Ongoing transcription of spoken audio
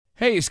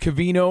Hey, it's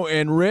Covino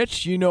and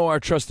Rich. You know our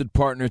trusted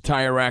partner,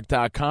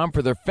 TireRack.com,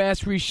 for their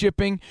fast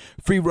reshipping,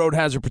 free road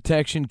hazard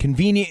protection,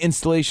 convenient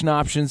installation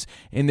options,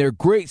 and their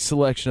great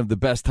selection of the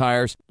best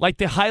tires. Like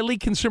the highly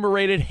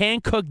consumer-rated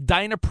Hankook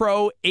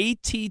Dynapro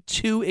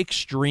AT2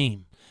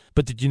 Extreme.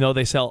 But did you know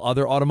they sell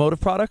other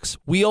automotive products?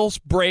 Wheels,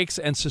 brakes,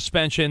 and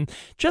suspension,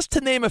 just to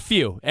name a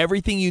few.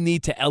 Everything you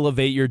need to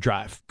elevate your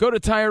drive. Go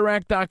to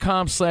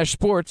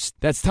TireRack.com/sports.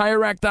 That's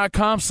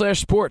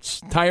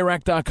TireRack.com/sports.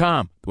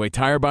 TireRack.com, the way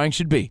tire buying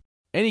should be.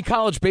 Any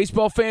college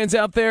baseball fans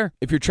out there?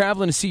 If you're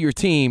traveling to see your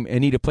team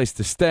and need a place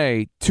to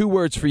stay, 2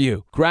 words for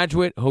you: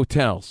 Graduate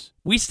Hotels.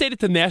 We stayed at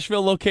the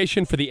Nashville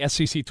location for the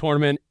SEC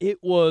tournament. It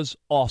was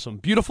awesome.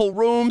 Beautiful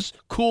rooms,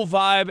 cool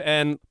vibe,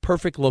 and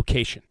perfect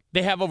location.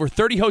 They have over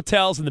 30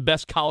 hotels in the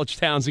best college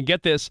towns, and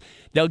get this,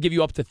 they'll give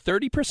you up to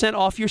 30%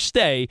 off your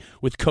stay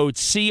with code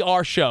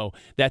CRSHOW.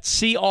 That's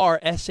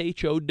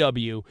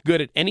CRSHOW.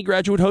 Good at any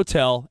Graduate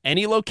Hotel,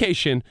 any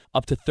location,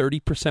 up to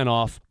 30%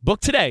 off.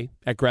 Book today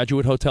at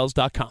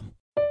graduatehotels.com.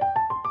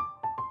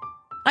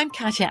 I'm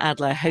Katya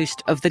Adler,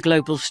 host of The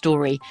Global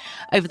Story.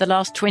 Over the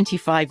last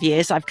 25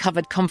 years, I've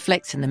covered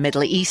conflicts in the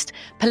Middle East,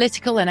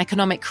 political and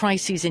economic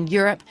crises in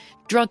Europe,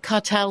 drug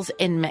cartels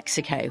in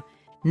Mexico.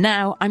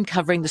 Now I'm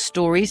covering the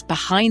stories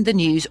behind the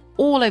news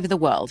all over the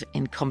world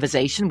in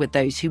conversation with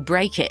those who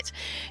break it.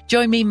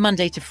 Join me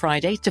Monday to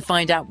Friday to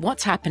find out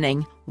what's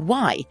happening,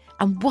 why,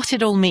 and what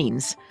it all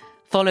means.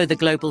 Follow The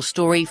Global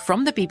Story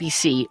from the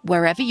BBC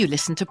wherever you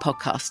listen to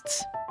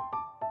podcasts.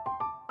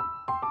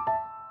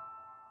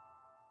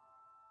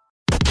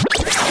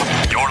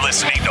 You're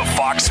listening to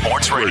Fox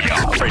Sports Radio.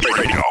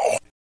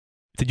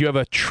 Did you have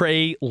a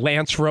Trey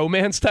Lance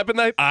romance type of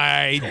night?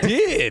 I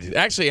did.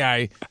 Actually,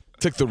 I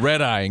took the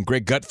red eye, and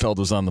Greg Gutfeld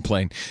was on the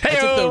plane. Hey-o! I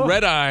took the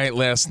red eye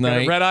last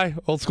night. Red eye,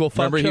 old school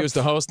fun. Remember, show? he was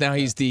the host. Now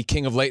he's the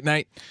king of late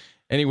night.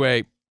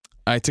 Anyway,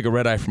 I took a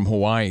red eye from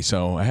Hawaii,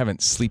 so I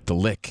haven't sleeped a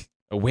lick.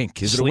 A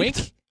wink. Is it a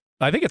wink?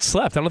 I think it's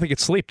slept. I don't think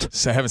it's sleeped.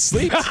 So I haven't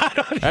slept.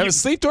 I haven't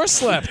slept or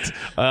slept.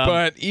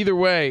 But either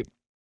way.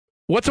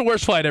 What's the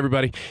worst flight,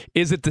 everybody?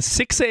 Is it the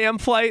 6 a.m.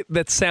 flight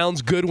that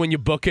sounds good when you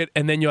book it,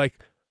 and then you're like,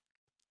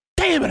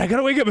 damn it, I got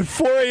to wake up at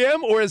 4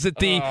 a.m.? Or is it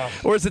the,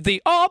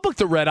 I'll book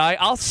the red eye,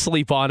 I'll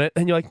sleep on it.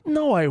 And you're like,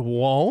 no, I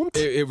won't.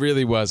 It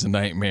really was a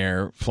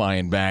nightmare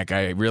flying back.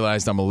 I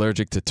realized I'm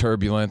allergic to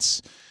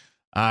turbulence.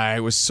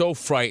 I was so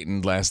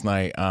frightened last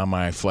night on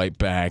my flight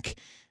back.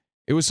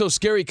 It was so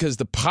scary because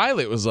the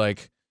pilot was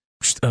like,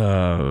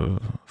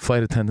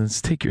 flight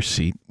attendants, take your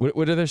seat.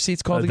 What are their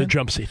seats called again? The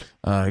jump seat.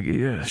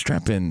 Yeah,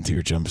 strap into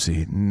your jump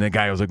seat. And the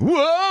guy was like,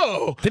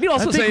 whoa. Did he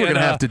also say we're going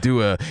to have to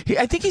do I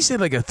think he said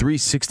like a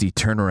 360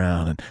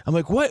 turnaround. And I'm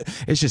like, what?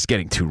 It's just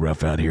getting too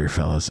rough out here,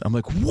 fellas. I'm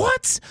like,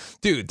 what?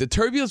 Dude, the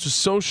turbulence was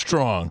so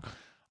strong.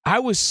 I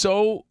was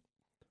so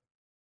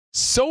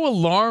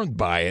alarmed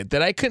by it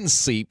that I couldn't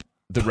sleep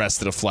the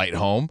rest of the flight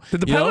home. Did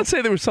the pilot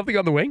say there was something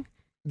on the wing?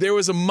 There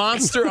was a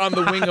monster on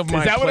the wing of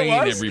my plane,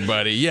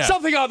 everybody. Yeah.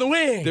 Something on the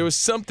wing. There was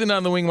something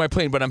on the wing of my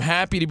plane, but I'm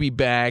happy to be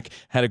back.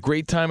 Had a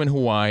great time in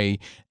Hawaii,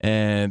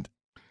 and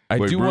I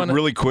do want to...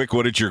 Really quick,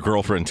 what did your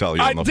girlfriend tell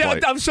you on the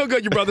flight? I'm so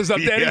good your brother's up,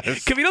 Danny.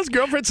 Yes. Cavino's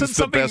girlfriend said That's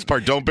something... the best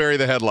part. Don't bury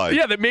the headline.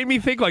 Yeah, that made me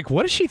think, like,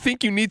 what does she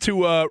think you need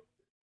to...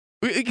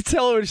 You can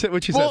tell her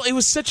what she said. Well, it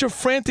was such a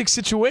frantic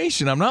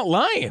situation. I'm not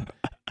lying.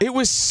 It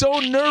was so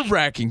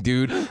nerve-wracking,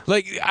 dude.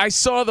 Like, I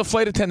saw the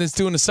flight attendants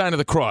doing the sign of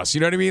the cross.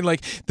 You know what I mean?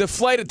 Like, the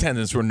flight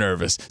attendants were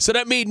nervous. So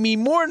that made me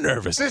more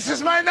nervous. This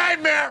is my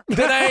nightmare.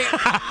 Then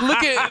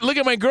I look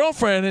at my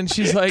girlfriend, and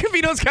she's like...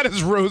 Cavino's got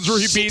his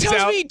rosary beads out. She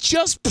tells me,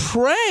 just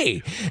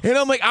pray. And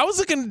I'm like, I was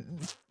looking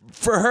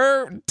for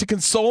her to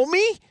console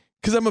me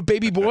because I'm a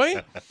baby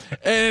boy.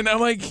 And I'm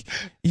like,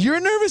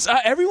 you're nervous?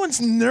 Everyone's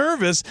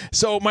nervous.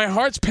 So my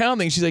heart's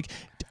pounding. She's like...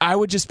 I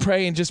would just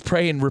pray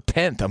and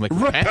repent. I'm like,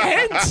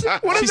 repent?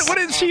 What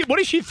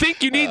does she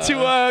think you need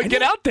to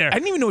get out there? I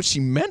didn't even know what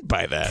she meant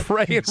by that.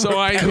 Pray and so repent.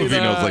 I did,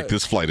 Covino's like,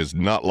 this flight is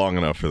not long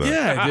enough for that.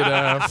 Yeah,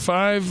 I did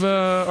 5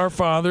 Our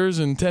Fathers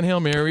and 10 Hail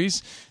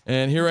Marys,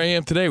 and here I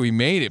am today. We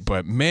made it,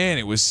 but man,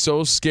 it was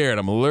so scared.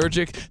 I'm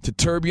allergic to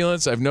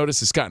turbulence. I've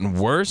noticed it's gotten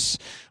worse.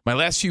 My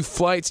last few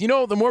flights,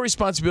 the more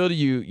responsibility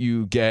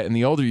you get and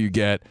the older you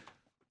get,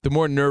 the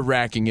more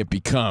nerve-wracking it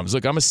becomes.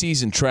 Look, I'm a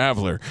seasoned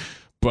traveler,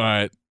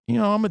 but...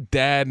 I'm a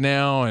dad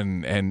now,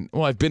 and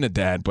I've been a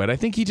dad, but I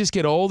think you just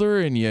get older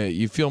and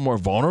you feel more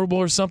vulnerable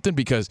or something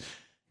because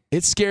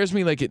it scares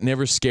me like it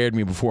never scared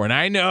me before. And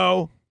I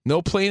know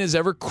no plane has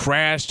ever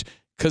crashed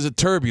because of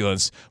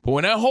turbulence, but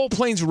when that whole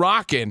plane's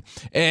rocking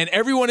and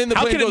everyone in the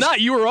plane goes... How can it not?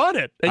 You were on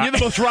it, and you're the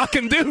most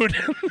rocking dude.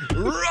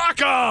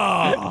 Rock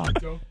on!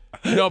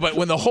 No, but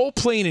when the whole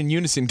plane in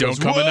unison goes,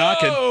 don't come a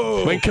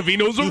knocking. When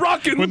Cavino's a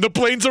rocking. When the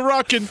plane's a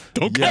rocking,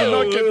 don't come a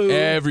knocking.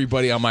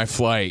 Everybody on my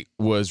flight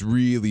was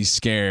really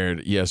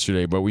scared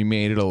yesterday, but we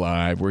made it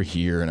alive. We're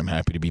here, and I'm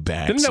happy to be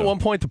back. Didn't at one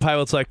point the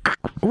pilot's like,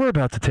 we're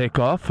about to take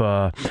off.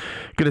 Going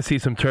to see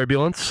some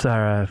turbulence.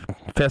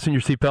 Fasten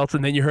your seatbelts.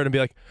 And then you heard him be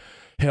like,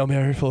 Hail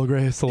Mary, full of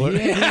grace, the Lord.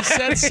 Yeah, he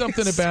said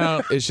something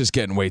about, it's just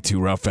getting way too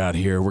rough out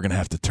here. We're going to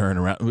have to turn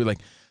around. We're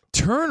like,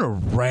 turn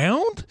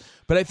around,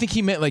 but I think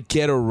he meant like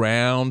get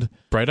around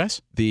Bright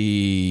Eyes?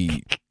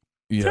 the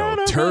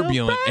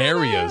turbulent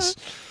areas.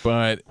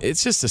 But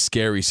it's just a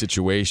scary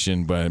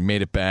situation, but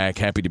made it back.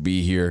 Happy to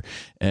be here.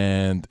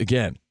 And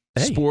again,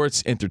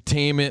 sports,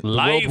 entertainment, the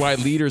worldwide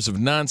leaders of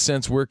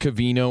nonsense. We're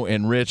Covino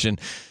and Rich and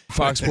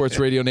Fox Sports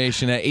Radio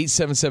Nation at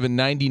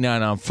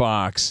 877-99 on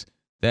Fox.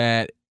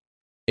 That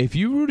if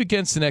you root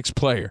against the next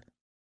player,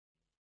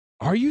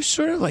 are you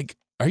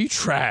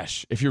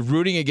trash if you're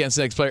rooting against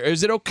the next player? Or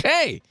is it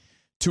okay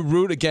to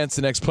root against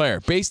the next player?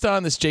 Based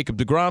on this Jacob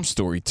deGrom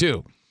story,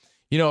 too.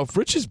 If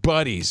Rich's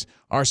buddies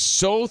are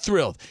so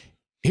thrilled,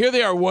 here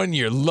they are 1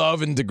 year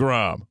loving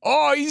deGrom.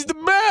 Oh, he's the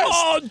best.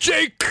 Oh,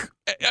 Jake.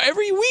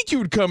 Every week you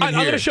would come in here.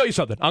 I'm going to show you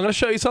something.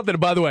 And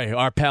by the way,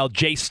 our pal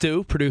Jay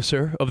Stu,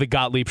 producer of the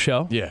Gottlieb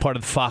Show, part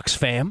of the Fox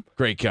fam.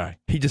 Great guy.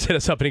 He just hit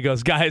us up and he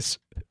goes, guys,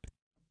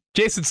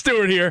 Jason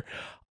Stewart here.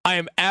 I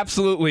am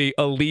absolutely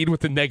a lead with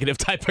the negative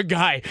type of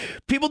guy.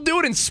 People do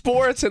it in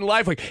sports and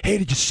life. Like, hey,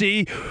 did you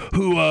see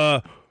who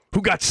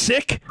got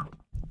sick?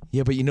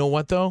 Yeah, but you know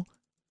what, though?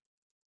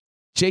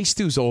 Jay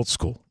Stu's old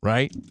school,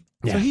 right?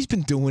 Yeah. So he's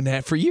been doing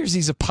that for years.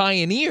 He's a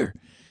pioneer.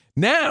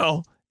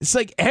 Now, it's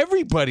like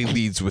everybody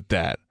leads with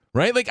that,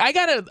 right? Like, I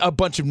got a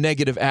bunch of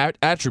negative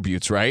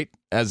attributes, right?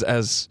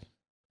 As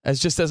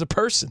just as a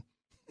person,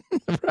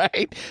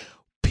 right?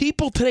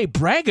 People today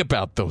brag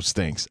about those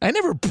things. I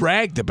never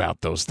bragged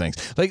about those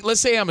things. Like, let's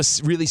say I'm a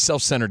really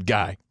self-centered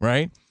guy,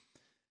 right?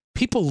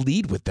 People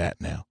lead with that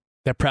now.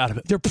 They're proud of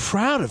it. They're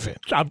proud of it.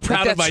 I'm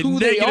proud of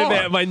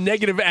my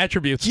negative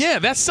attributes. Yeah,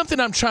 that's something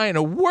I'm trying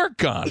to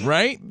work on,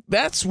 right?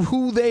 That's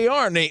who they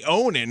are, and they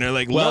own it. And they're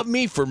like, love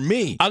me for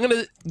me. I'm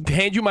going to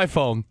hand you my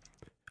phone.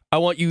 I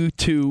want you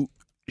to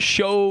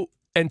show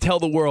and tell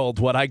the world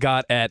what I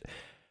got at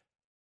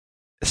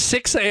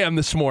 6 a.m.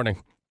 this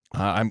morning.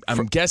 I'm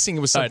guessing it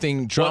was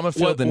something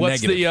drama-filled and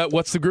negative.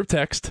 What's the group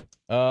text?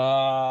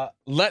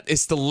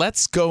 It's the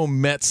Let's Go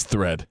Mets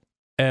thread.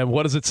 And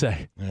what does it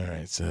say? All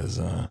right, it says...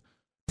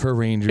 Per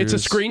Rangers, it's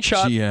a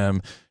screenshot.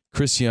 GM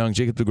Chris Young,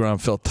 Jacob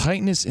deGrom felt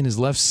tightness in his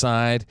left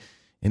side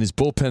in his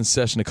bullpen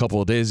session a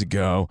couple of days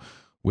ago.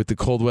 With the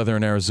cold weather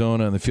in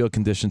Arizona and the field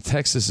conditions,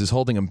 Texas is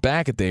holding him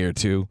back a day or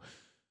two.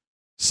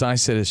 Cy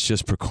said it's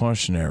just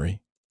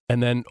precautionary.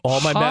 And then all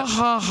my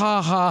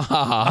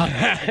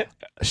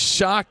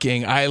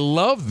shocking. I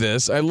love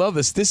this.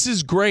 This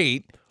is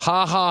great.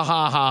 Ha ha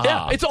ha ha.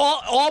 Yeah, it's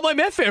all my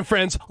Met fan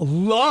friends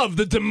love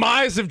the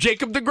demise of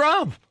Jacob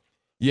deGrom.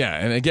 Yeah,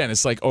 and again,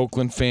 it's like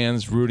Oakland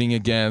fans rooting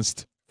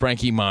against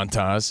Frankie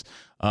Montas.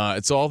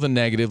 It's all the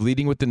negative,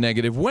 leading with the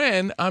negative,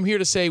 when I'm here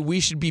to say we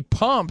should be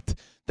pumped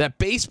that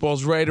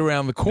baseball's right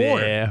around the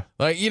corner. Yeah.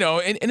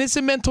 And it's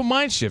a mental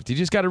mind shift. You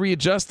just got to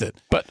readjust it.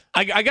 But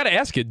I got to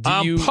ask you,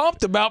 I'm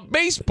pumped about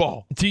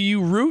baseball. Do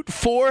you root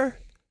for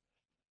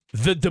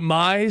the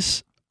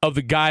demise of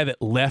the guy that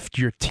left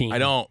your team? I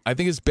don't. I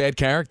think it's bad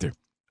character.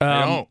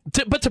 I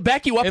don't. But to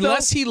back you up,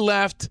 unless he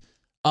left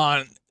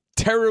on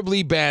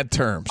terribly bad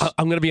terms.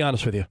 I'm going to be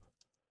honest with you.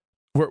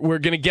 We're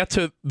going to get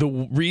to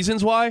the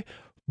reasons why,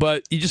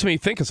 but you just made me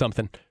think of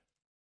something.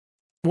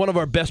 One of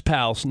our best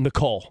pals,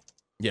 Nicole,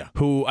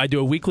 who I do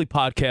a weekly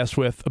podcast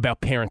with about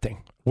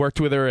parenting,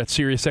 worked with her at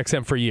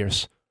SiriusXM for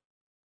years.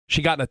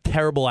 She got in a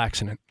terrible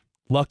accident.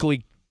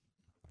 Luckily,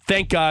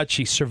 thank God,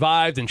 she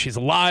survived and she's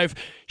alive.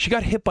 She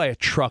got hit by a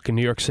truck in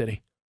New York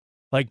City.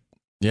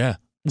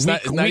 It's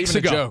not weeks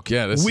even ago. a joke.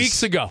 Yeah,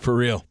 Weeks ago. For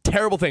real.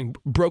 Terrible thing.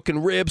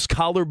 Broken ribs,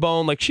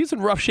 collarbone. She's in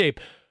rough shape.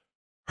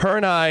 Her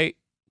and I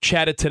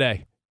chatted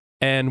today,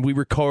 and we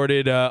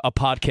recorded a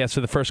podcast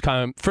for the first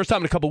time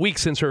in a couple of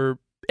weeks since her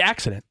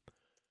accident.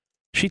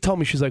 She told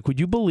me, she's like, would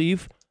you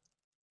believe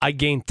I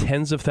gained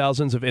tens of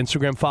thousands of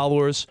Instagram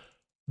followers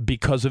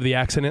because of the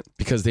accident?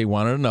 Because they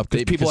wanted an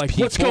update. People like,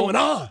 what's going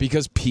on?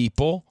 Because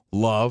people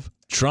love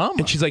drama.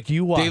 And she's like,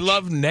 you watch. They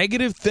love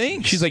negative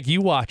things. She's like,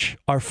 you watch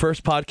our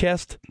first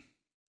podcast.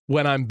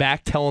 When I'm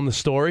back telling the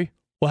story,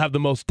 we'll have the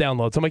most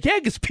downloads. I'm like, yeah,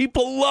 because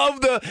people love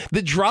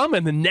the drama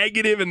and the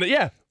negative and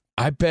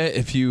I bet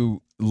if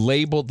you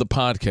labeled the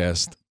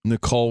podcast,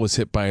 Nicole was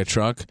hit by a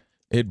truck,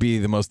 it'd be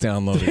the most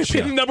downloaded It'd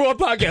be the number one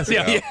podcast.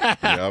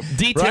 Yeah.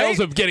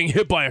 Details of getting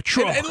hit by a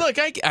truck. And look,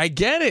 I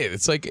get it.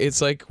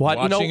 It's like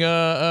watching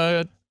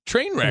a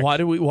train wreck. Why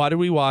do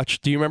we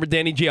watch? Do you remember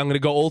Danny G? I'm going to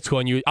go old school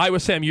on you. Iowa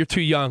Sam, you're too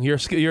young. You're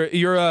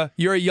a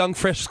young,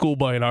 fresh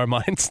schoolboy in our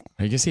minds.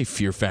 I guess say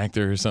Fear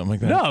Factor or something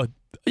like that. No.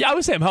 Yeah, I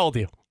was Sam. How old are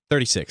you?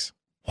 36.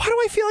 Why do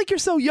I feel like you're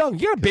so young?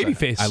 You got a baby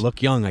face. I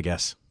look young, I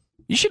guess.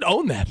 You should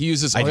own that. He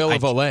uses oil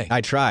of Olay. I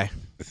try.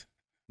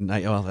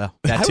 That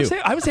too.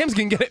 Iowa Sam's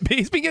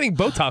he's been getting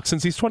Botox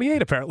since he's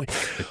 28, apparently.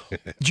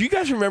 Do you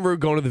guys remember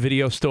going to the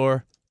video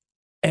store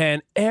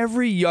and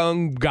every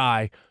young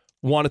guy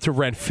wanted to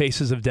rent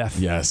Faces of Death.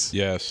 Yes.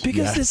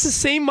 Because it's the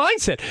same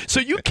mindset. So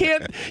you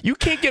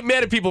can't get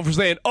mad at people for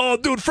saying, "Oh,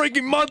 dude,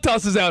 Frankie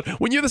Montas is out,"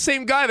 when you're the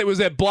same guy that was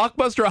at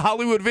Blockbuster or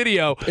Hollywood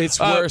Video. It's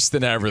worse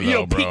than ever,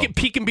 though, bro.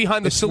 Peeking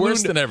behind the saloon.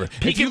 Worse than ever.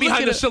 Peeking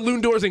behind the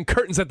saloon doors and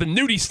curtains at the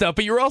nudie stuff,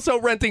 but you're also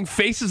renting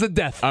Faces of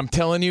Death. I'm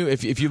telling you,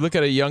 if you look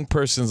at a young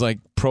person's like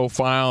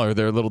profile or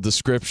their little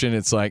description,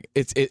 it's like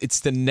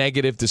it's the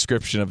negative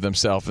description of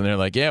themselves, and they're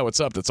like, "Yeah, what's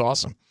up? That's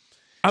awesome."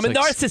 I'm a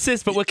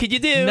narcissist, but what could you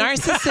do?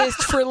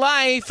 Narcissist for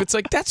life. It's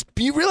like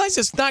you realize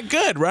it's not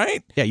good,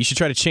 right? Yeah, you should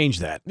try to change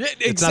that. Yeah,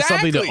 It's not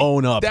something to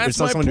own up. That's it's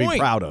not my something point. to be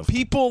proud of.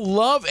 People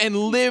love and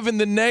live in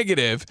the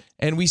negative,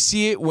 and we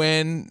see it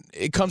when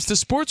it comes to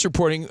sports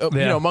reporting.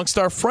 Amongst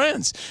our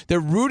friends,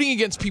 they're rooting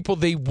against people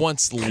they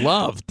once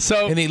loved,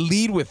 and they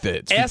lead with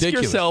it. It's ask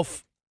ridiculous.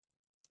 yourself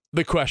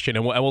the question,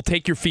 and we'll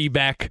take your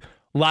feedback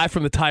live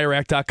from the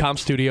TireRack.com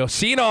studio.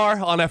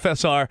 CNR on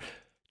FSR,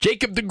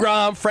 Jacob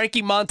deGrom,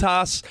 Frankie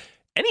Montas.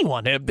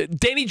 Anyone,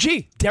 Danny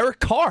G,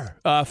 Derek Carr,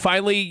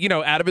 finally,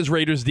 out of his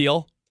Raiders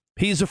deal.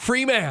 He's a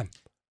free man.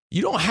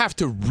 You don't have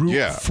to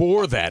root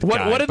for that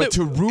guy, but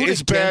to root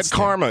it's against bad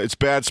karma. It's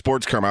bad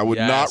sports karma. I would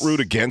not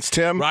root against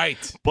him. Right.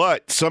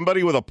 But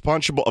somebody with a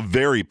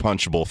very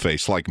punchable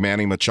face, like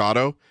Manny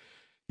Machado,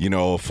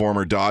 a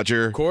former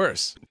Dodger. Of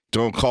course.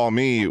 Don't call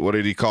me, what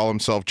did he call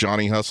himself,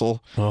 Johnny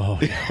Hustle? Oh,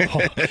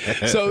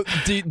 So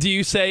do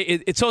you say,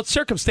 it's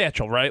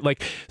circumstantial, right?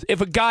 Like, if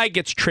a guy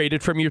gets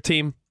traded from your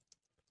team,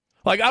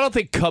 like, I don't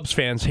think Cubs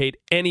fans hate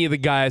any of the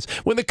guys.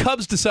 When the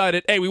Cubs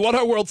decided, hey, we won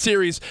our World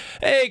Series,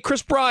 hey,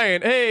 Chris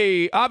Bryant,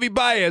 hey, Avi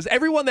Baez,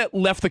 everyone that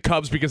left the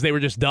Cubs because they were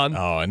just done.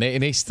 Oh, and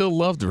they still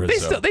loved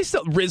Rizzo. They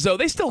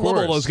still love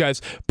all those guys.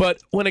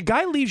 But when a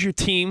guy leaves your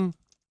team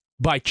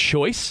by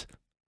choice,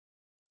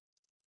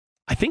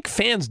 I think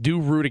fans do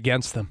root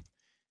against them.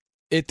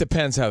 It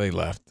depends how they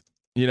left.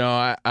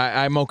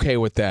 I'm okay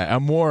with that.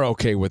 I'm more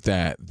okay with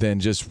that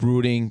than just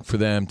rooting for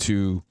them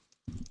to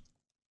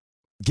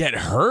get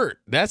hurt.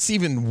 That's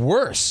even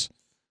worse.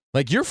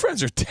 Like, your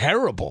friends are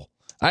terrible.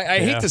 I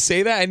hate to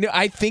say that.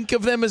 I think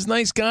of them as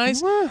nice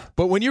guys,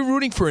 but when you're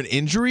rooting for an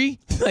injury,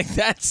 like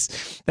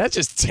that's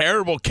just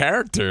terrible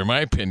character, in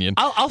my opinion.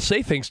 I'll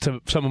say things to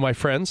some of my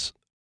friends.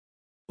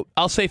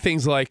 I'll say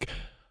things like,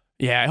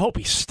 "Yeah, I hope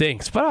he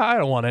stinks, but I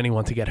don't want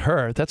anyone to get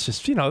hurt. That's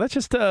just,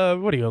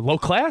 what are you, low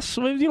class?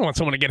 You don't want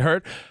someone to get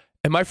hurt."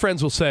 And my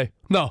friends will say,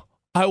 "No,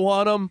 I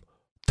want him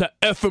to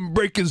F and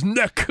break his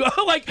neck."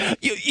 Like,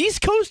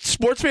 East Coast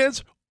sports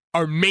fans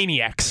are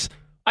maniacs.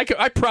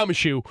 I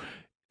promise you,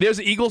 there's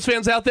Eagles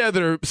fans out there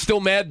that are still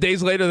mad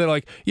days later. They're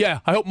like, "Yeah,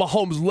 I hope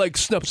Mahomes' leg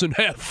snaps in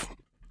half.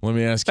 Let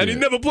me ask you. And he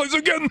never plays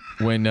again."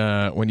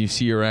 When you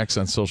see your ex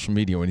on social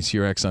media, when you see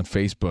your ex on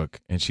Facebook,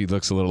 and she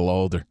looks a little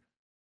older,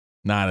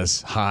 not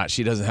as hot,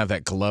 she doesn't have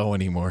that glow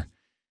anymore,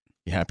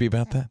 you happy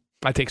about that?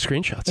 I take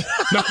screenshots.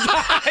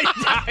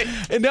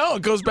 No,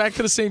 it goes back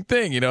to the same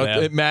thing.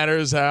 It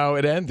matters how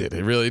it ended.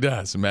 It really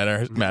does. It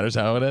matters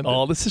how it ended.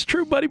 All this is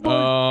true, buddy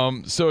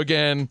boy. So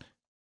again,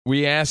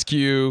 we ask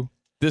you,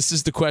 this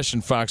is the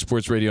question, Fox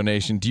Sports Radio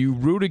Nation. Do you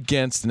root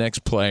against the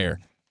next player?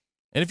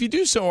 And if you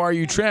do so, are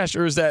you trash,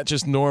 or is that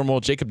just normal?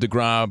 Jacob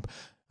deGrom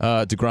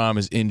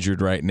is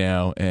injured right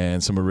now,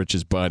 and some of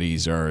Rich's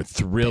buddies are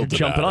thrilled They're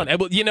jumping on.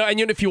 And,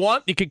 if you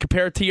want, you can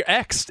compare it to your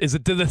ex.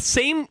 Do the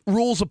same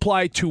rules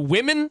apply to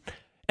women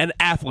and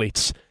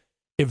athletes?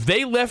 If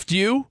they left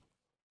you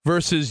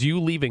versus you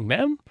leaving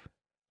them?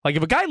 Like,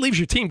 if a guy leaves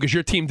your team because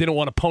your team didn't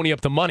want to pony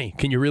up the money,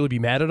 can you really be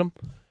mad at him?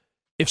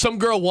 If some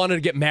girl wanted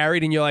to get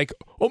married and you're like,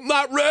 "I'm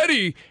not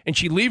ready," and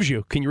she leaves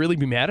you, can you really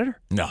be mad at her?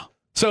 No.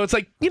 So it's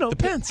like,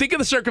 depends. Think of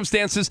the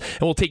circumstances,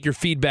 and we'll take your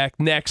feedback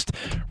next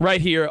right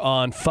here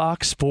on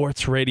Fox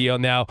Sports Radio.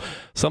 Now,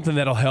 something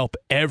that'll help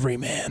every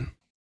man.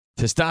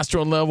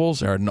 Testosterone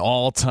levels are at an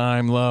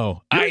all-time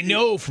low. I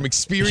know from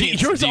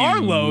experience. Yours are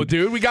low,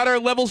 dude. We got our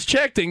levels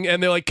checked, and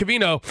they're like,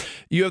 "Covino,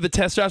 you have the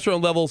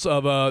testosterone levels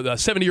of a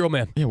 70-year-old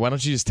man." Yeah, why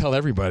don't you just tell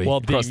everybody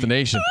across the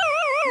nation?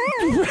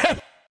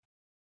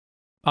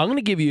 I'm going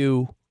to give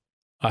you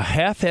a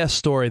half-ass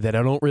story that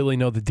I don't really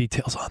know the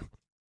details on.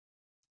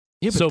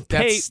 Yeah, but so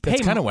that's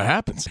kind of what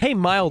happens. Pay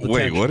mild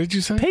attention. Wait, what did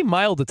you say? Pay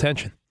mild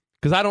attention.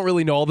 Because I don't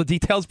really know all the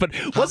details, but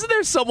wasn't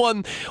there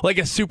someone like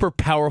a super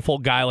powerful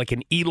guy like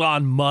an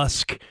Elon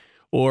Musk,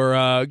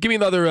 or give me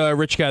another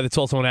rich guy that's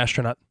also an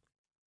astronaut?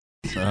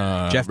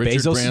 Jeff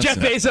Bezos? Branson. Jeff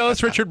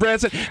Bezos, Richard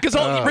Branson. Because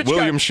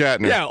William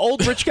Shatner. Yeah,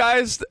 old rich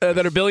guys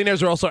that are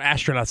billionaires are also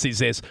astronauts these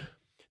days.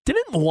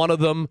 Didn't one of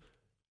them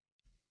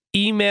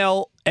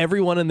email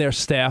everyone in their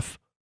staff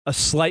a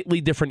slightly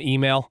different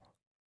email?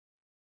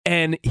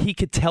 And he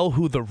could tell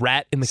who the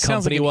rat in the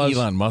company was.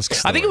 Elon Musk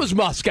story. I think it was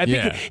Musk. I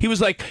think he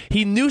was like,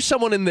 he knew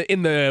someone in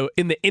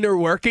the inner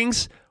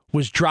workings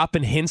was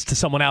dropping hints to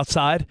someone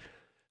outside.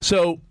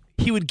 So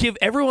he would give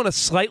everyone a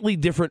slightly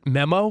different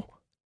memo,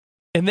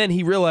 and then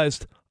he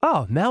realized,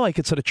 oh, now I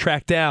could sort of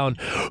track down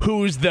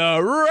who's the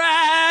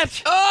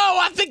rat. Oh,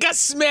 I think I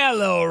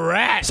smell a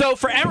rat. So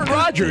for Aaron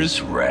Rodgers,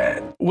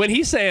 when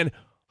he's saying,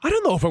 I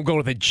don't know if I'm going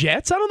to the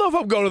Jets. I don't know if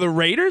I'm going to the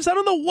Raiders. I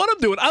don't know what I'm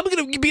doing. I'm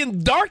going to be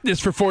in darkness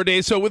for 4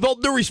 days. So with all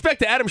due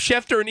respect to Adam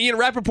Schefter and Ian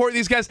Rappaport,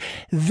 these guys,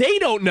 they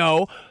don't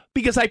know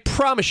because I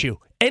promise you,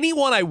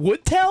 anyone I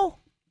would tell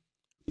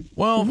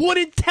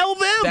wouldn't tell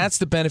them. That's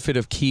the benefit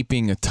of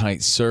keeping a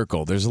tight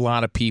circle. There's a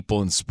lot of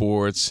people in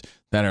sports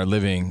that are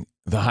living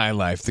the high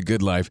life, the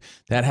good life,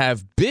 that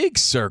have big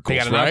circles. They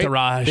got an right?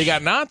 entourage. They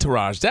got an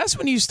entourage. That's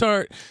when you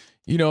start,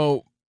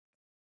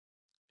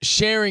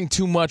 sharing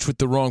too much with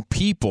the wrong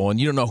people and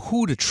you don't know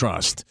who to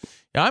trust.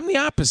 I'm the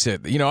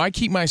opposite. I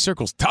keep my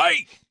circles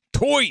tight.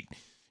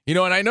 And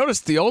I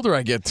notice the older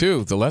I get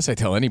too, the less I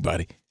tell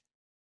anybody,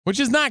 which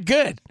is not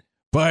good.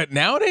 But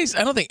nowadays,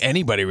 I don't think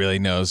anybody really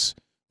knows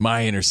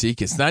my inner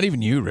secrets. Not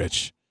even you,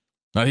 Rich.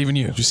 Not even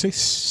you. Did you say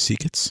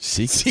secrets?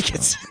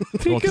 Secrets.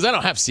 Well, because I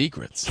don't have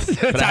secrets.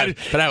 But I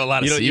have a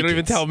lot of secrets. You don't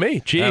even tell me.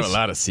 Jeez. I have a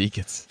lot of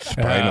secrets.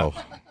 Spinal.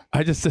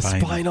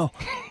 Spinal.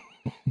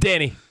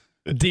 Danny,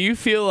 do you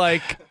feel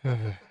like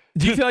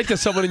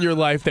there's someone in your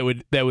life that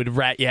would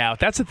rat you out?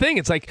 That's the thing.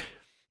 It's like,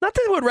 not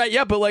that it would rat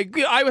you out, but like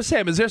I was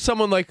saying, is there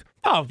someone like,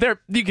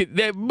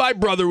 my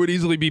brother would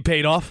easily be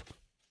paid off?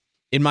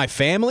 In my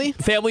family?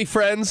 Family,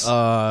 friends?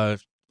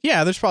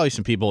 Yeah, there's probably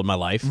some people in my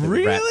life.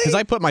 Really? Because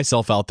I put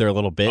myself out there a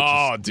little bit.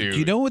 Oh, dude.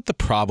 You know what the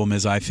problem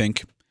is, I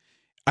think?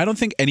 I don't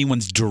think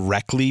anyone's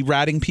directly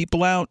ratting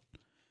people out.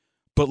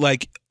 But,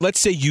 like,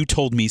 let's say you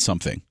told me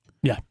something.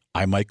 Yeah.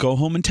 I might go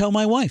home and tell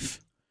my wife.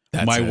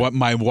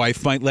 My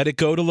wife might let it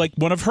go to, like,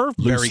 one of her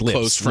very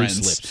close friends.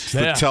 It's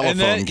the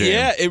telephone game.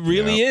 Yeah, it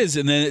really is.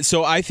 And then,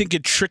 so I think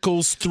it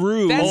trickles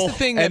through. That's the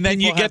thing that and then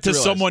people you get have to to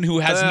realize. someone who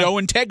has no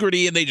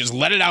integrity and they just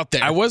let it out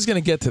there. I was going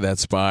to get to that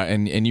spot,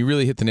 and you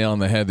really hit the nail on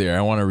the head there.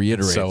 I want to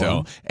reiterate,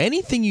 though.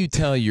 Anything you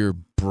tell your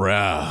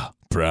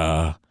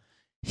bruh,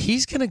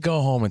 he's going to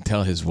go home and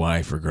tell his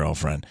wife or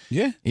girlfriend.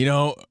 Yeah.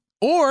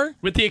 Or,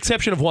 with the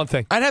exception of one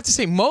thing, I'd have to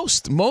say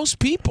most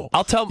people.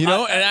 I'll tell and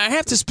I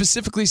have to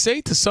specifically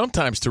say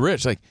sometimes to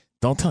Rich, like,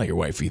 don't tell your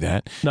wifey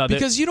that,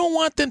 because you don't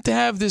want them to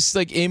have this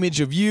like image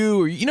of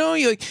you, or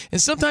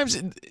and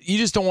sometimes you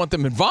just don't want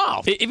them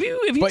involved. If you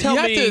but tell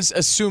you me, have to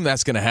assume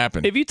that's going to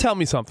happen. If you tell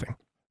me something,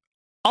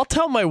 I'll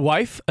tell my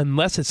wife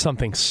unless it's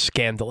something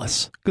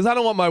scandalous, because I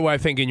don't want my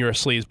wife thinking you're a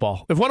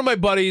sleazeball. If one of my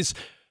buddies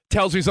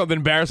tells me something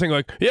embarrassing,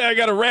 like, yeah, I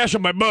got a rash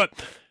on my butt,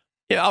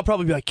 yeah, I'll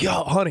probably be like,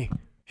 yo, honey.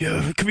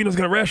 Yeah, Covino's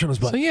got a rash on his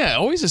butt. So, yeah,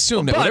 always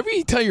assume that whatever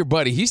you tell your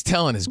buddy, he's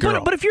telling his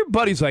girl. But if your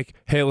buddy's like,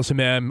 hey, listen,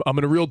 man, I'm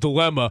in a real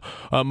dilemma.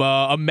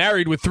 I'm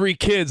married with 3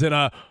 kids, and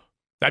I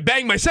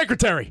banged my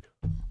secretary.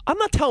 I'm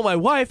not telling my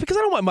wife because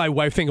I don't want my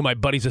wife thinking my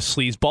buddy's a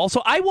sleazeball.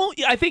 So I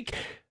won't. I think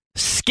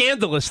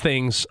scandalous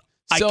things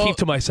I keep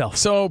to myself.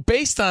 So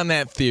based on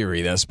that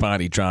theory that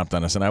Spotty dropped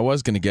on us, and I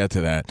was going to get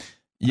to that,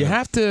 you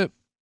have to. I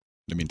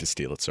didn't mean to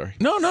steal it, sorry.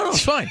 No,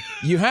 it's fine.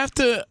 You have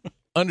to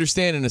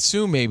understand and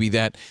assume maybe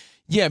that.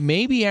 Yeah,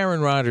 maybe Aaron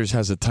Rodgers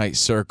has a tight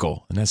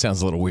circle, and that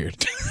sounds a little weird.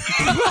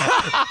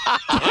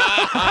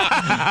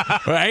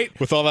 Right?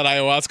 With all that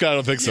ayahuasca, I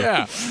don't think so.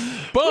 Yeah.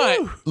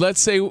 But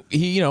let's say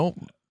he,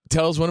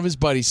 tells one of his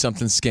buddies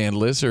something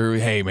scandalous, or,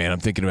 hey, man,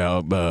 I'm thinking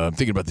about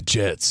the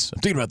Jets.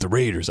 I'm thinking about the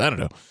Raiders. I don't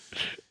know.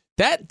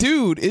 That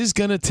dude is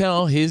going to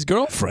tell his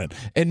girlfriend.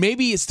 And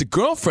maybe it's the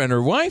girlfriend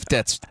or wife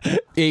that's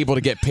able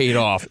to get paid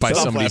off by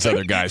some of these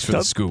other guys for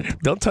the scoop.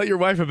 Don't tell your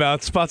wife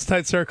about Spot's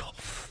tight circle.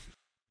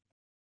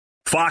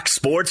 Fox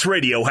Sports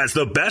Radio has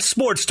the best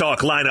sports talk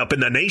lineup in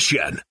the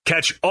nation.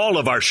 Catch all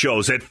of our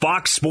shows at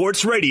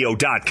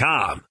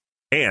foxsportsradio.com.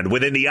 And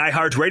within the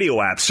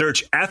iHeartRadio app,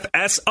 search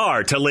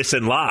FSR to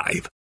listen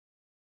live.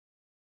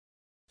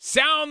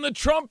 Sound the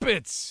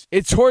trumpets!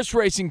 It's horse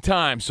racing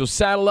time, so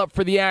saddle up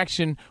for the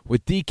action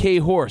with DK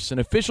Horse, an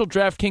official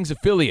DraftKings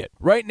affiliate.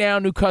 Right now,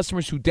 new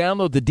customers who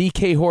download the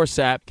DK Horse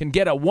app can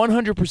get a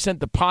 100%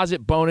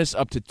 deposit bonus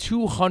up to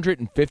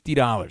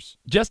 $250.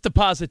 Just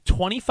deposit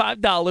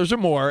 $25 or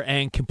more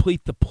and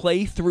complete the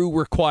playthrough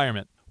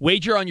requirement.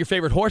 Wager on your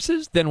favorite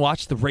horses, then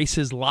watch the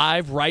races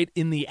live right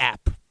in the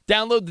app.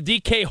 Download the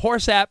DK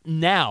Horse app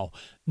now.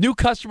 New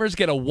customers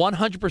get a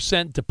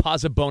 100%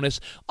 deposit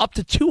bonus up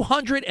to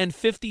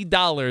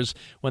 $250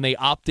 when they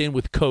opt in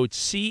with code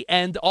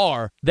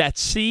C&R.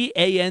 That's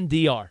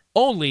CANDR.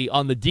 Only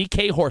on the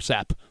DK Horse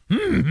app.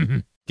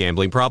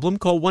 Gambling problem?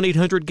 Call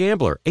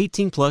 1-800-GAMBLER.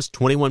 18 plus,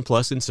 21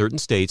 plus in certain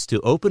states to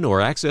open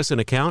or access an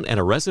account and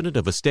a resident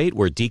of a state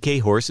where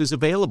DK Horse is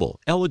available.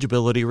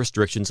 Eligibility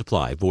restrictions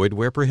apply. Void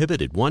where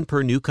prohibited. One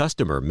per new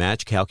customer.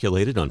 Match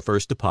calculated on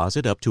first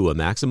deposit up to a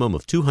maximum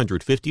of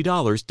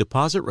 $250.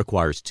 Deposit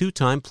requires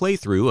 2-time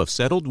playthrough of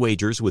settled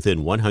wagers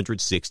within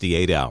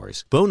 168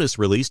 hours. Bonus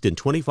released in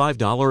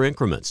 $25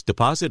 increments.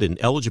 Deposit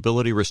and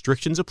eligibility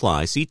restrictions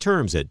apply. See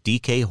terms at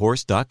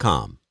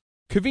dkhorse.com.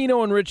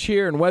 Covino and Rich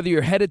here, and whether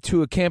you're headed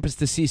to a campus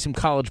to see some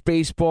college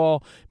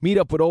baseball, meet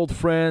up with old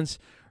friends,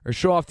 or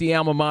show off the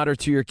alma mater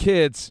to your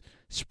kids,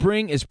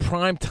 spring is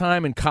prime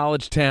time in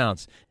college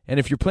towns. And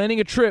if you're planning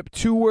a trip,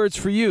 2 words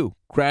for you: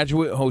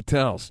 Graduate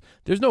Hotels.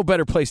 There's no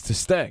better place to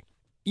stay.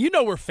 You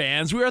know we're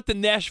fans. We were at the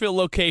Nashville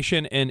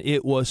location, and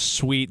it was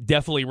sweet.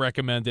 Definitely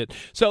recommend it.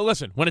 So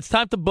listen, when it's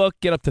time to book,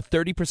 get up to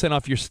 30%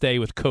 off your stay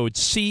with code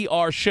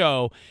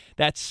CRSHOW.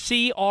 That's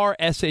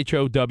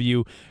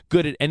CRSHOW.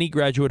 Good at any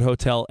Graduate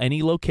Hotel,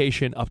 any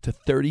location, up to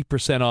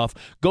 30% off.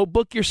 Go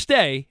book your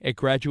stay at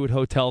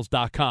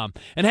graduatehotels.com.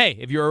 And hey,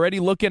 if you're already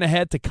looking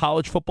ahead to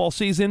college football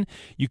season,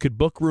 you could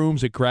book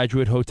rooms at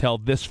Graduate Hotel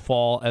this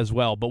fall as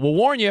well. But we'll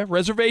warn you,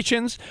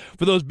 reservations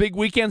for those big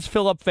weekends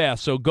fill up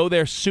fast, so go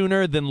there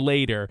sooner than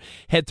later.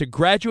 Head to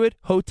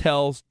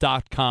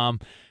graduatehotels.com.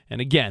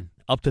 And again,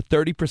 up to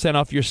 30%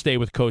 off your stay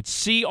with code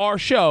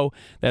CRSHOW.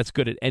 That's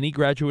good at any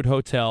Graduate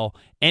Hotel,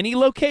 any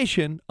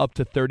location, up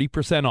to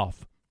 30%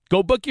 off.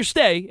 Go book your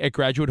stay at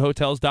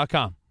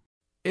graduatehotels.com.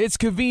 It's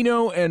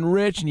Covino and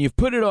Rich, and you've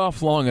put it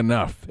off long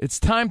enough. It's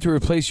time to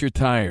replace your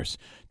tires.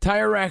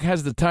 Tire Rack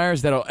has the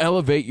tires that'll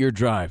elevate your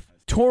drive.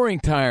 Touring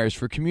tires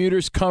for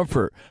commuters'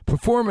 comfort,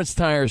 performance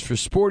tires for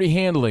sporty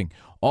handling,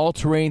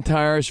 all-terrain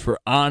tires for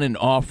on- and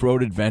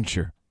off-road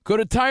adventure. Go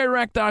to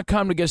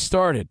TireRack.com to get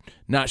started.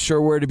 Not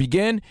sure where to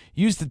begin?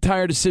 Use the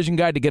Tire Decision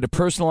Guide to get a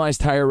personalized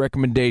tire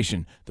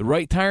recommendation. The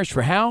right tires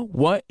for how,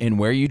 what, and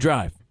where you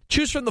drive.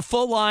 Choose from the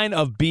full line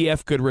of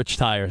BF Goodrich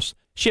tires.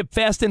 Ship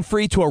fast and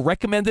free to a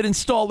recommended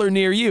installer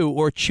near you,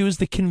 or choose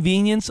the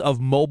convenience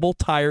of mobile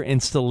tire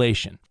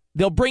installation.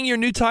 They'll bring your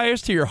new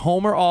tires to your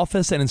home or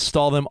office and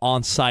install them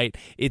on site.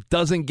 It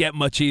doesn't get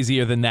much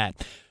easier than that.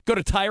 Go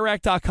to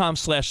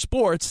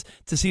TireRack.com/sports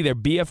to see their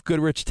BF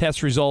Goodrich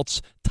test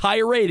results,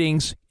 tire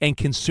ratings, and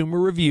consumer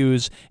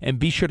reviews, and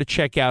be sure to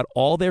check out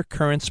all their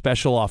current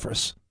special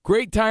offers.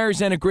 Great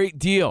tires and a great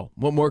deal.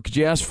 What more could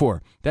you ask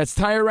for? That's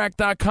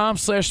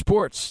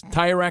TireRack.com/sports.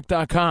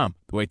 TireRack.com,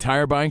 the way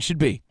tire buying should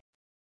be.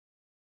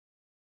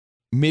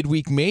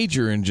 Midweek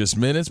Major in just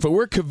minutes, but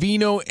we're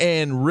Covino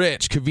and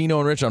Rich. Covino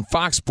and Rich on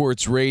Fox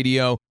Sports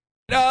Radio.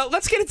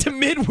 Let's get into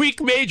Midweek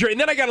Major, and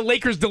then I got a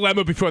Lakers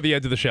dilemma before the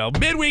end of the show.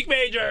 Midweek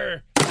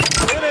Major!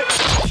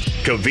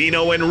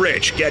 Covino and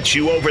Rich get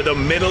you over the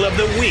middle of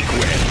the week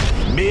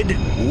with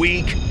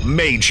Midweek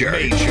Major.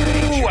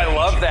 Ooh, I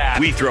love that.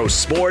 We throw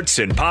sports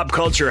and pop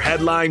culture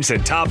headlines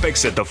and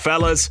topics at the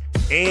fellas,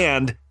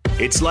 and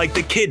it's like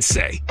the kids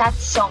say.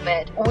 That's so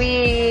mid.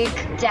 Week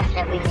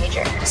definitely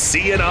major.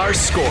 CNR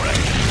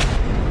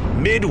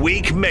scoring.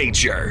 Midweek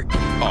Major.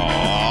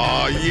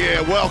 Oh,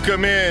 yeah.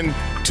 Welcome in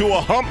to a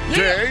hump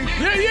day.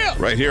 Yeah.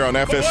 Right here on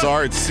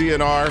FSR. It's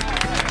CNR.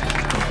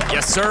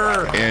 Yes,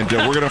 sir. And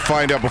we're going to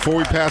find out, before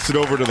we pass it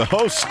over to the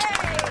host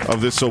of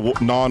this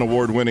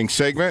non-award-winning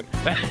segment,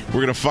 we're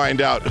going to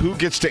find out who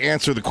gets to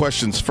answer the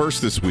questions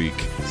first this week.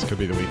 This could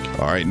be the week.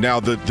 All right, now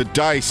the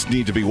dice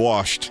need to be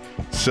washed.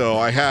 So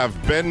I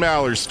have Ben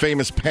Maller's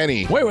famous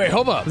penny. Wait,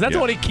 hold up. Is that the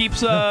one he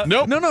keeps?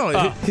 Nope. No.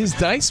 His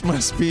dice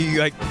must be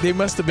they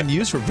must have been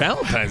used for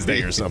Valentine's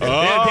Day or something.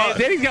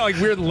 Danny's got like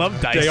weird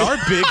love dice. They are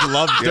big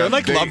love. They're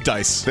like love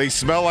dice. They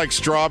smell like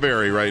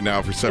strawberry right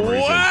now for some reason.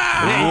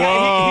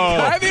 Wow.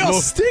 Why are they all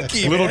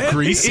sticky, little man?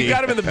 greasy. He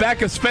got him in the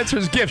back of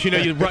Spencer's Gifts. You know,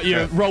 you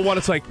roll one,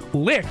 it's like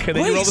lick, and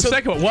then you roll the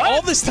second one. What?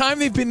 All this time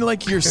they've been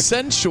like your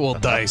sensual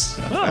dice.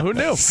 Oh, who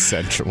knew?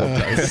 Sensual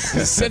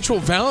dice. Sensual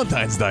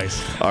Valentine's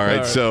dice. All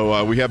right,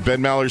 so we have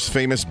Ben Maller's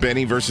famous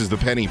Benny versus the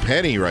Penny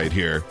right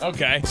here.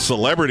 Okay.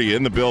 Celebrity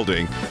in the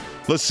building.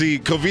 Let's see,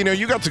 Covino,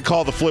 you got to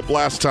call the flip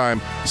last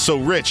time. So,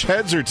 Rich,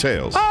 heads or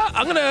tails?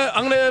 I'm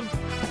gonna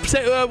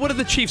say what did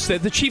the Chiefs say?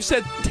 The Chiefs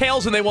said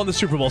tails, and they won the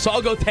Super Bowl. So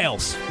I'll go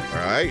tails. All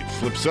right,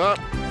 flips up.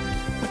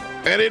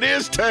 And it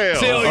is tails.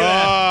 See, look at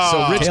that.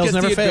 So Rich Tails gets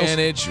the never fails.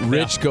 advantage.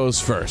 Rich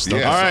goes first. Yes,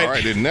 Okay. all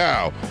right. And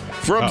now,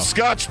 from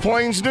Scotch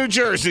Plains, New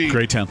Jersey,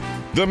 Great town.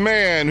 the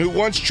man who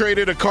once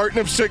traded a carton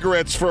of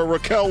cigarettes for a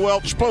Raquel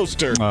Welch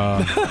poster,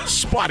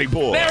 Spotty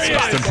Boy. There he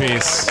Rest is. in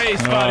peace. Hey,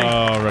 Spotty.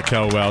 Oh,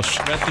 Raquel Welch.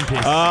 Rest in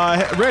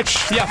peace. Rich,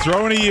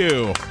 throwing to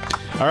you.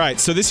 All right,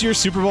 so this year's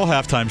Super Bowl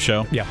halftime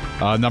show. Yeah.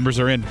 Numbers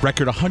are in.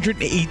 Record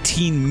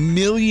 118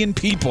 million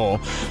people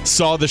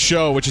saw the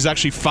show, which is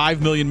actually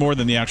 5 million more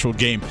than the actual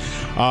game.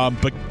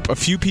 But a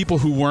few people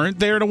who weren't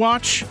there to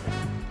watch,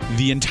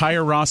 the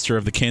entire roster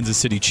of the Kansas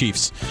City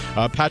Chiefs.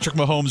 Patrick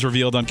Mahomes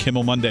revealed on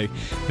Kimmel Monday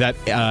that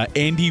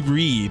Andy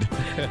Reid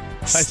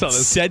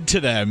said to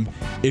them,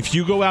 if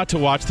you go out to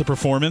watch the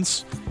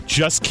performance,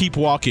 just keep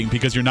walking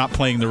because you're not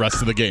playing the rest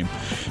of the game.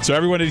 So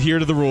everyone adhere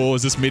to the rule.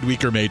 Is this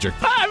midweek or major?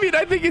 I mean,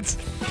 I think it's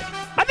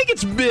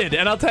mid,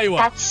 and I'll tell you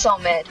what. That's so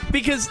mid.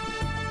 Because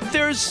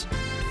there's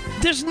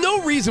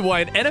no reason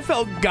why an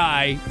NFL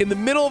guy in the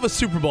middle of a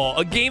Super Bowl,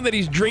 a game that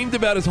he's dreamed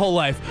about his whole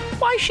life,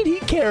 why should he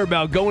care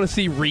about going to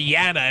see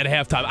Rihanna at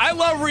halftime? I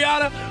love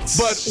Rihanna,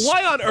 but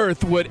why on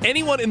earth would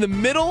anyone in the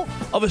middle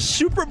of a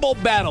Super Bowl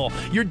battle,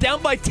 you're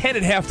down by 10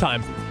 at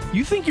halftime,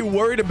 you think you're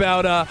worried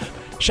about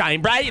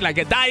shine bright like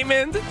a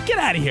diamond? Get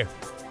out of here.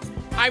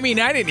 I mean,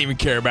 I didn't even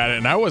care about it,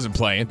 and I wasn't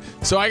playing.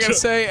 So I got to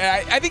say,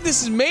 I think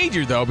this is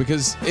major, though,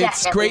 because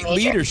it's Definitely great major.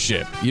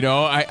 leadership. You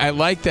know, I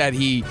like that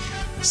he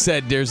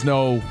said there's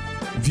no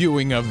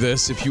viewing of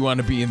this if you want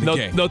to be in the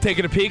game. No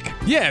taking a peek?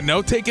 Yeah,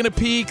 no taking a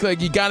peek.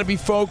 Like, you got to be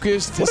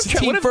focused. It's a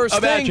team first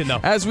thing, though.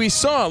 as we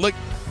saw. Like,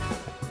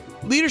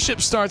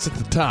 leadership starts at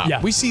the top.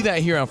 Yeah. We see that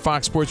here on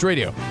Fox Sports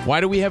Radio.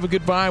 Why do we have a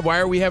good vibe? Why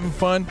are we having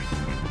fun?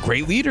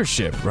 Great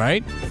leadership,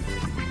 right?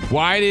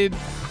 Why did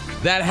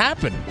that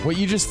happen? What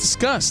you just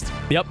discussed.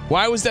 Yep.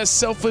 Why was that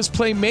selfless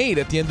play made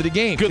at the end of the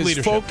game? Good 'Cause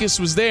leadership. focus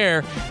was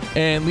there,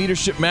 and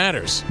leadership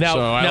matters. Now,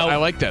 so I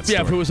like that story.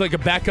 Yeah, if it was like a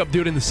backup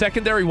dude in the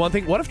secondary, one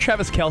thing. What if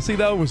Travis Kelce,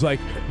 though, was like,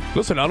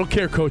 listen, I don't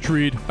care, Coach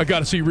Reed. I got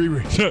to see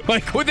Riri.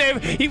 Like, would they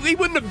have, he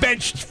wouldn't have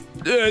benched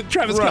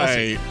Travis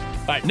Kelce.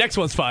 All right, next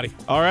one, Spotty.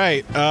 All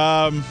right.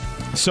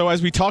 So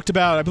as we talked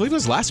about, I believe it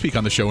was last week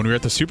on the show when we were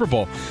at the Super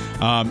Bowl,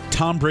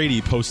 Tom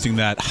Brady posting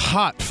that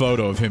hot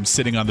photo of him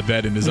sitting on the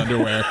bed in his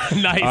underwear.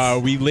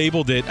 Nice. We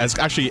labeled it as,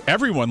 actually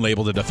everyone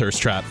labeled it a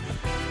thirst trap.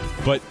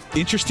 But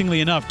interestingly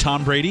enough,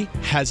 Tom Brady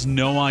has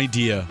no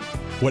idea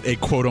what a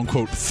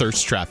quote-unquote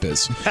thirst trap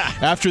is.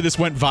 After this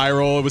went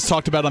viral, it was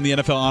talked about on the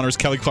NFL Honors.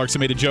 Kelly Clarkson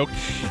made a joke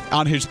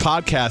on his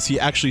podcast. He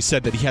actually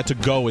said that he had to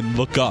go and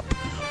look up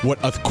what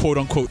a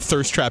quote-unquote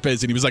thirst trap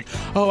is. And he was like,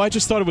 oh, I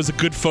just thought it was a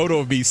good photo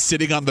of me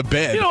sitting on the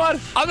bed. You know what?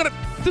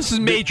 This is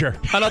major,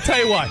 and I'll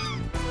tell you why.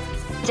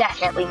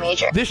 Definitely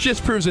major. This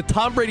just proves that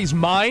Tom Brady's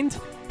mind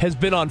has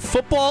been on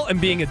football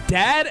and being a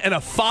dad and a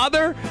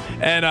father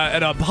and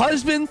a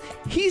husband.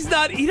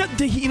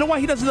 You know why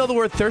he doesn't know the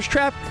word thirst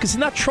trap? Because he's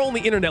not trolling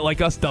the internet like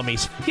us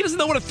dummies. He doesn't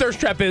know what a thirst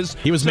trap is.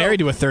 He was married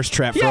to a thirst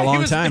trap for a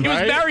long time. He was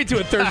right? married to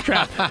a thirst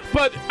trap.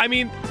 But, I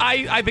mean,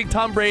 I think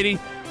Tom Brady,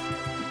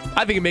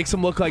 I think it makes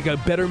him look like a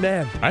better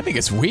man. I think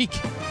it's weak.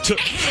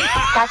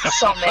 That's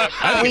so mid.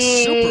 I think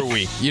it's super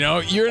weak. You know,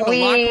 you're in the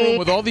locker room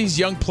with all these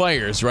young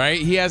players, right?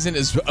 He hasn't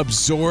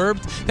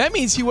absorbed. That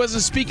means he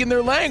wasn't speaking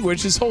their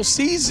language this whole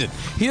season.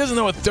 He doesn't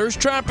know what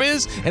thirst trap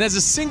is, and as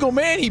a single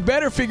man, he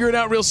better figure it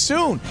out real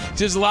soon.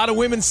 There's a lot of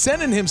women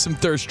sending him some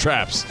thirst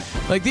traps.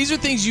 Like, these are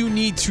things you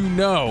need to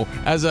know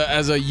as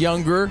a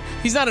younger.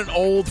 He's not an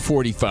old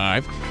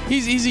 45.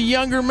 He's a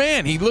younger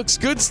man. He looks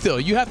good still.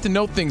 You have to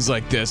know things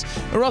like this,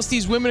 or else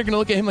these women are going to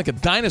look at him like a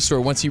dinosaur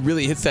once he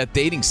really hits that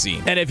dating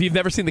scene. And if you've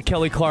never seen the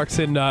Kelly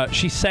Clarkson,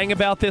 she sang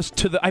about this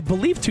I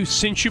believe to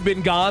Since You've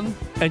Been Gone,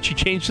 and she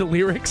changed the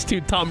lyrics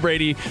to Tom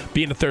Brady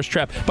being a thirst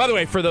trap. By the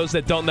way, for those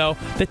that don't know,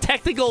 the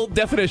technical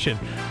definition,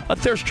 a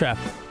thirst trap,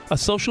 a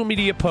social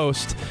media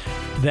post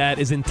that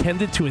is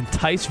intended to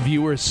entice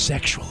viewers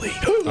sexually.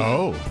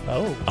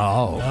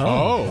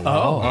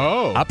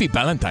 Happy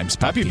Valentine's,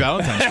 Poppy. Happy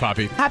Valentine's,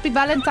 Poppy. Happy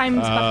Valentine's,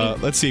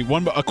 puppy. Let's see.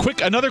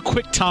 Another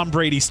quick Tom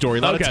Brady story.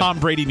 A lot of Tom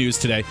Brady news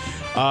today.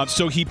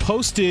 So he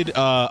posted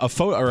a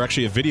photo, or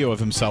actually a video of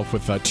himself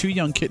with 2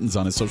 young kittens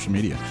on his social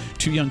media.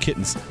 2 young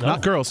kittens,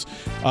 not girls.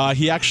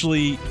 He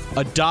actually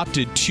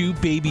adopted 2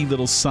 baby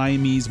little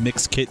Siamese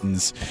mixed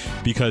kittens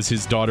because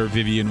his daughter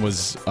Vivian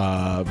was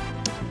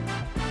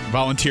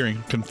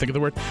volunteering. Couldn't think of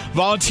the word.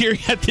 Volunteering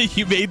at the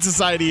Humane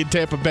Society in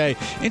Tampa Bay.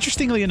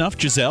 Interestingly enough,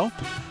 Giselle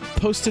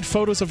posted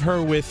photos of her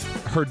with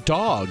her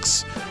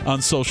dogs on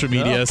social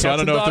media. So I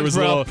don't know if there was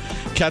little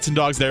cats and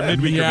dogs there.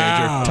 Midweek or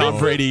major. Tom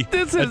Brady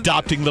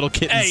adopting little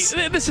kittens.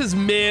 Hey, this is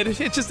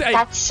mid. It's just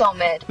that's so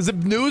mid. Is it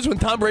news when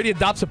Tom Brady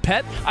adopts a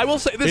pet? I will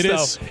say this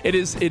though. It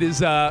is.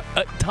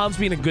 Tom's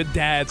being a good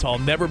dad, so I'll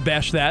never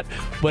bash that.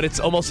 But it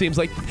almost seems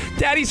like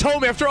Daddy's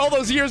home after all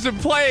those years of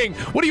playing.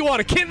 What do you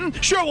want? A kitten?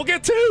 Sure, we'll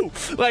get 2.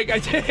 Like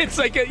it's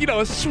like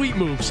a sweet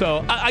move.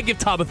 So I give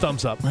Tom a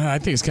thumbs up. I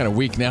think it's kind of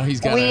weak. Now he's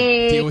got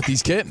to deal with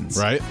these kittens.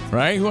 Right?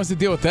 Who wants to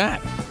deal with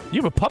that?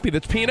 You have a puppy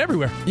that's peeing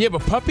everywhere. Yeah,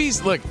 but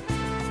puppies, look,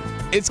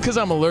 it's because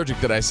I'm allergic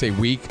that I say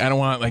weak. I don't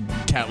want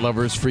cat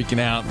lovers freaking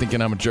out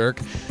thinking I'm a jerk.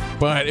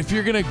 But if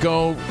you're going to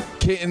go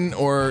kitten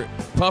or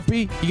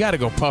puppy, you got to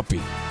go puppy.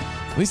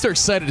 At least they're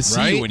excited to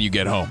see you when you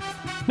get home.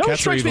 No, it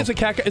strikes me as a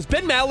cat guy. Is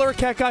Ben Maller a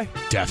cat guy?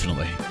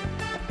 Definitely.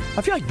 I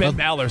feel like Ben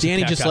Maller's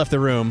Danny a cat just guy. left the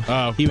room.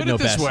 He would know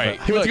this best. way.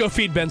 He went to go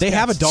feed Ben's They cats.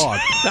 have a dog.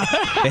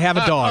 They have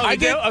a dog. I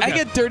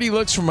get dirty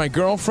looks from my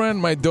girlfriend,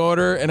 my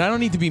daughter, and I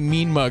don't need to be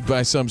mean mugged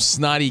by some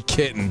snotty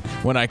kitten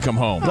when I come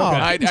home.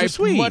 I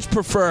much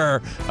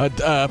prefer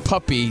a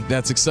puppy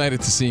that's excited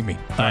to see me.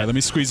 All right, let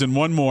me squeeze in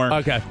one more.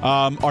 Okay.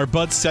 Our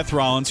bud Seth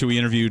Rollins, who we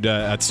interviewed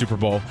at Super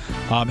Bowl,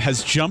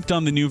 has jumped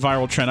on the new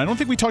viral trend. I don't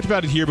think we talked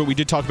about it here, but we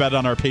did talk about it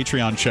on our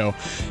Patreon show.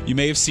 You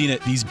may have seen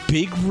it. These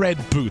big red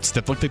boots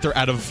that look like they're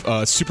out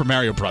of Super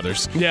Mario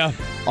Brothers. Yeah.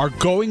 Are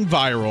going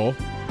viral.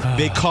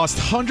 They cost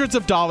hundreds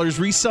of dollars,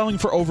 reselling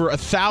for over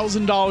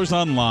 $1,000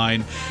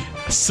 online.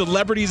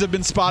 Celebrities have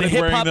been spotted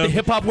wearing them. The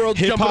hip-hop world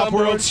Hip-hop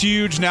world's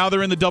huge. Now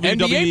they're in the WWE.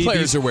 NBA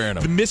players are wearing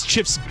them. The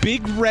Mischief's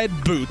big red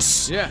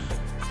boots. Yeah.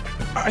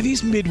 Are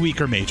these midweek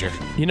or major?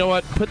 You know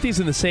what? Put these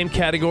in the same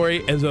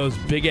category as those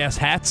big-ass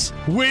hats.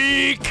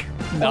 Weak!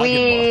 And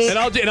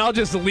I'll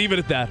just leave it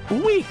at that.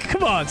 Weak.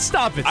 Come on,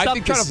 stop it. I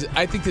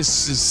think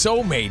this is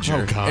so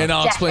major, and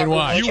I'll explain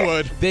why. Major. You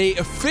would. They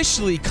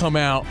officially come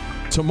out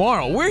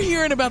tomorrow. We're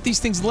hearing about these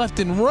things left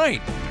and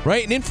right?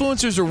 And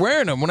influencers are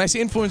wearing them. When I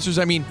say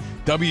influencers, I mean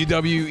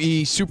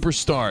WWE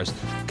superstars,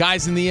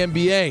 guys in the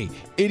NBA,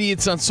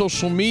 idiots on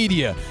social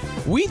media.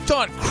 We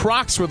thought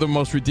Crocs were the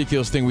most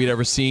ridiculous thing we'd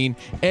ever seen,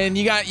 and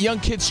you got young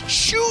kids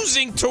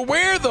choosing to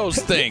wear those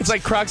things. It's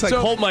like Crocs, like,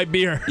 hold my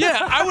beer. Yeah,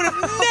 I would have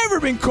never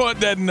been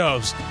caught dead in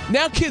those.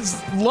 Now kids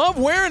love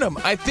wearing them.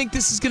 I think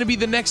this is going to be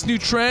the next new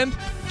trend.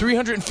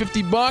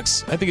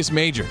 $350. I think it's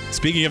major.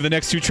 Speaking of the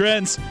next two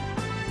trends,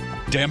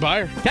 Dan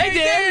Byer. Hey,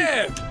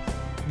 Dan!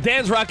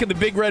 Dan's rocking the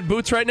big red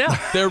boots right now.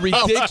 They're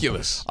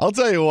ridiculous. I'll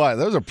tell you what,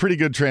 that was a pretty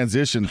good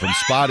transition from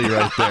Spotty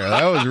right there.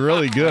 That was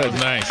really good.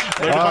 Nice.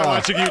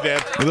 Watching you,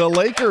 Dan. The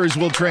Lakers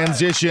will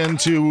transition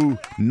to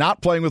not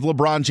playing with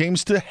LeBron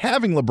James to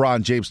having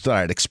LeBron James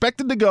tonight.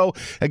 Expected to go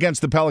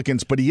against the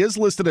Pelicans, but he is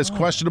listed as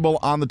questionable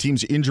on the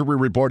team's injury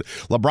report.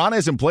 LeBron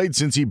hasn't played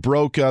since he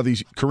broke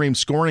the Kareem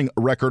scoring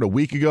record a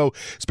week ago.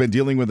 He's been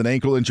dealing with an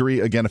ankle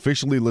injury, again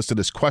officially listed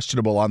as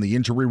questionable on the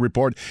injury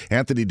report.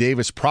 Anthony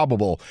Davis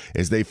probable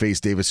as they face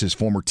Davis's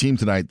former team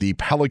tonight, the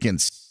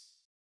Pelicans.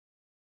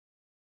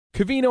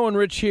 Covino and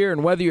Rich here,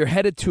 and whether you're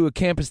headed to a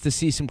campus to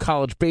see some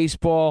college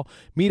baseball,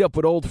 meet up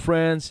with old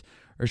friends,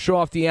 or show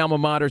off the alma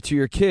mater to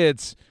your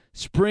kids,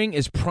 spring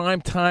is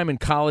prime time in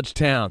college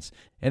towns.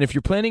 And if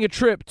you're planning a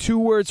trip, 2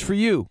 words for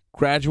you: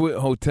 Graduate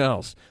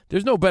Hotels.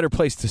 There's no better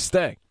place to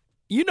stay.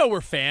 You know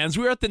we're fans.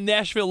 We were at the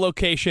Nashville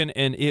location,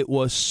 and it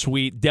was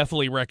sweet.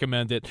 Definitely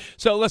recommend it.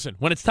 So listen,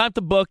 when it's time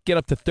to book, get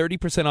up to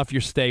 30% off your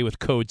stay with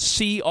code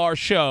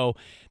CRSHOW.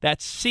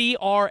 That's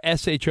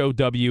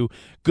CRSHOW.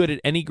 Good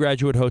at any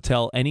Graduate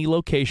Hotel, any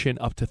location,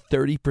 up to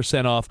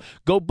 30% off.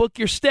 Go book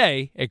your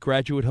stay at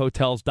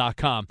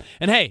graduatehotels.com.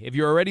 And hey, if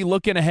you're already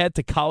looking ahead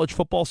to college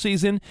football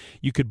season,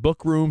 you could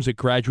book rooms at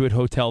Graduate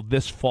Hotel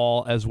this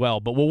fall as well.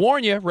 But we'll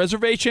warn you,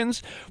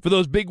 reservations for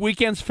those big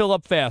weekends fill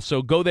up fast,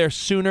 so go there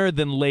sooner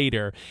than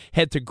later.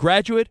 Head to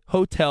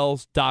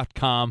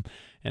graduatehotels.com.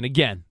 And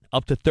again,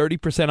 up to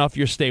 30% off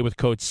your stay with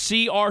code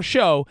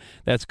CRSHOW.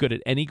 That's good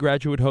at any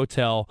Graduate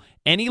Hotel,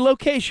 any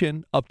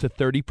location, up to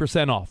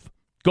 30% off.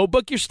 Go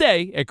book your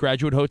stay at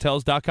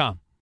graduatehotels.com.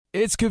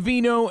 It's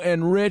Covino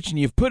and Rich, and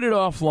you've put it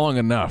off long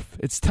enough.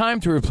 It's time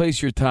to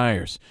replace your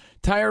tires.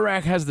 Tire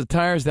Rack has the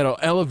tires that'll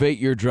elevate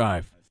your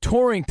drive.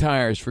 Touring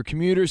tires for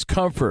commuters'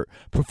 comfort,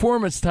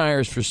 performance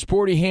tires for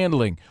sporty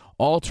handling,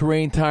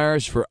 all-terrain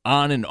tires for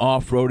on- and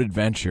off-road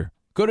adventure.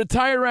 Go to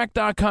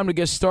TireRack.com to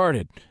get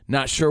started.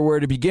 Not sure where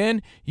to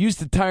begin? Use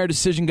the Tire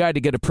Decision Guide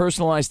to get a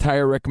personalized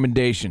tire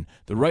recommendation.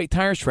 The right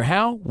tires for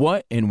how,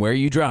 what, and where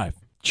you drive.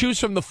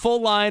 Choose from the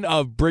full line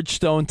of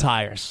Bridgestone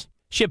tires.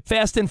 Ship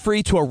fast and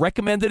free to a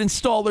recommended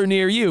installer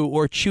near you,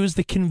 or choose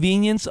the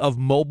convenience of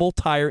mobile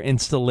tire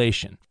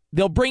installation.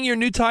 They'll bring your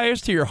new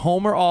tires to your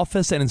home or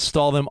office and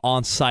install them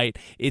on site.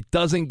 It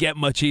doesn't get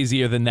much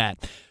easier than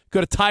that. Go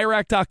to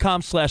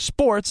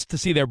TireRack.com/sports to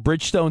see their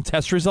Bridgestone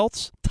test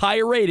results,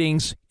 tire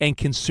ratings, and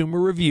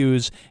consumer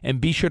reviews, and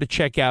be sure to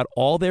check out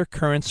all their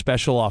current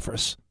special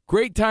offers.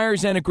 Great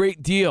tires and a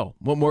great deal.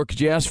 What more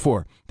could you ask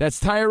for? That's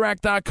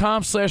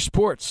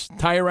TireRack.com/sports.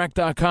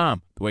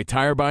 TireRack.com, the way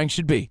tire buying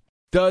should be.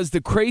 Does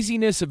the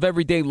craziness of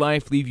everyday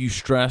life leave you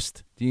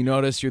stressed? Do you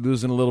notice you're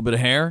losing a little bit of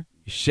hair?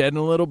 You're shedding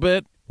a little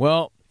bit?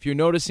 Well, if you're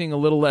noticing a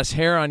little less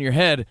hair on your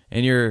head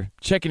and you're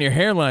checking your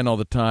hairline all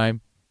the time,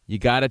 you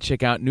got to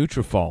check out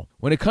Nutrafol.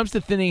 When it comes to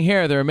thinning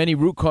hair, there are many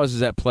root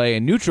causes at play,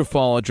 and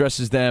Nutrafol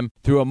addresses them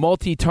through a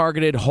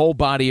multi-targeted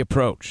whole-body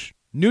approach.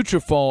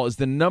 Nutrafol is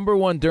the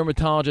 #1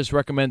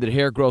 dermatologist-recommended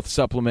hair growth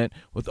supplement,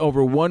 with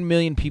over 1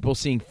 million people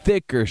seeing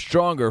thicker,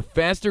 stronger,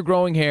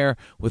 faster-growing hair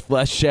with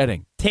less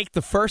shedding. Take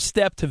the first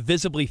step to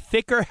visibly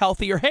thicker,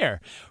 healthier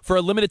hair. For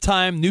a limited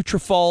time,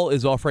 Nutrafol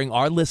is offering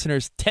our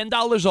listeners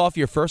 $10 off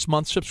your first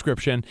month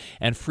subscription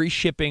and free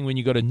shipping when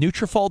you go to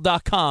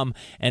Nutrafol.com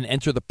and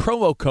enter the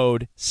promo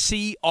code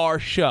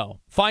CRSHOW.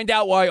 Find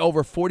out why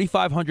over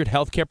 4,500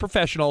 healthcare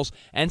professionals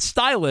and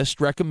stylists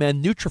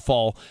recommend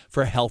Nutrafol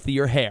for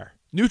healthier hair.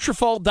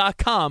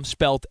 Nutrafol.com,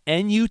 spelled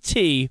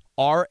Nutrafol.com,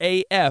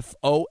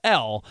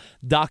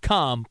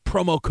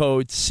 promo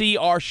code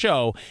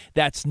CRSHOW.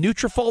 That's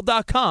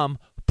Nutrafol.com,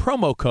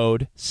 promo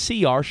code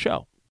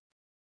CRSHOW.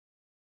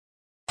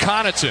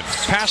 Connaughton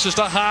passes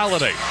to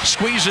Holiday,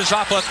 squeezes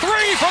up a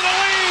three for the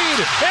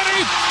lead, and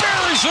he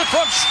buries it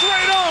from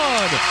straight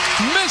on.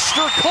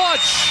 Mr.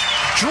 Clutch,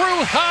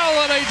 Drew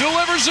Holiday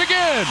delivers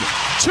again.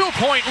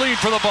 2-point lead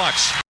for the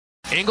Bucks.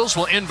 Ingles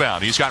will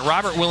inbound. He's got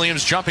Robert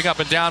Williams jumping up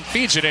and down,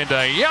 feeds it into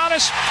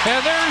Giannis,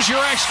 and there's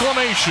your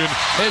exclamation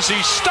as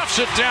he stuffs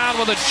it down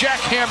with a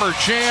jackhammer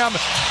jam,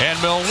 and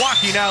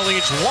Milwaukee now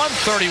leads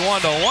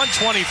 131 to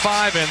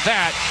 125, and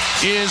that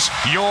is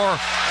your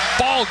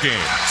ball game.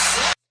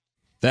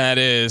 That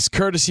is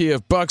courtesy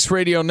of Bucks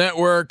Radio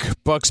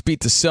Network. Bucks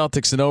beat the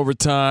Celtics in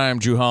overtime.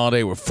 Drew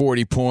Holiday with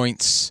 40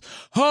 points.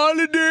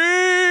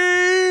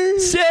 Holiday!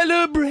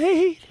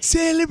 Celebrate!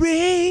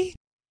 Celebrate!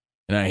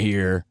 And I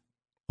hear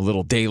a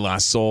little De La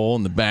Soul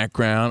in the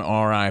background,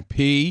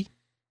 R.I.P.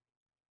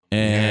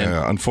 And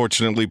yeah,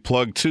 unfortunately,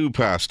 Plug 2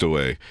 passed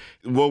away.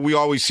 Well, we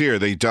always hear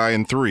they die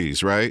in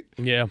threes, right?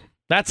 Yeah,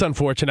 that's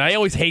unfortunate. I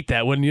always hate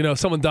that when,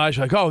 someone dies,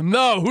 you're like, oh,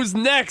 no, who's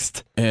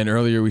next? And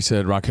earlier we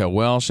said Raquel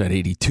Welch at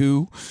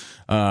 82.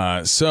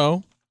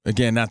 So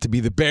again, not to be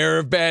the bearer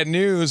of bad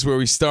news where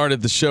we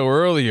started the show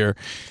earlier.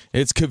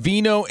 It's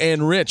Covino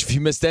and Rich. If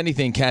you missed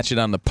anything, catch it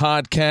on the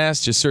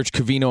podcast. Just search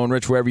Covino and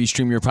Rich wherever you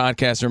stream your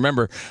podcast. And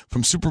remember,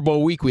 from Super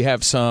Bowl week, we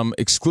have some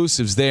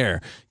exclusives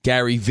there.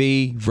 Gary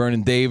V,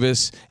 Vernon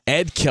Davis,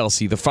 Ed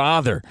Kelsey, the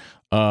father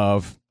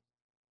of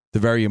the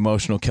very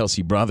emotional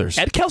Kelsey brothers.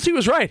 Ed Kelsey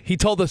was right. He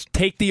told us,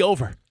 take the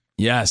over.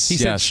 Yes. He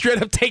said straight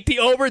up, take the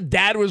over.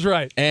 Dad was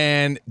right.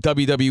 And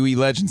WWE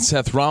legend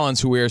Seth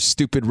Rollins, who wears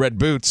stupid red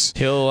boots.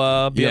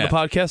 He'll be on the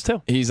podcast,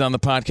 too. He's on the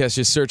podcast.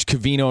 Just search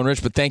Covino and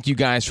Rich. But thank you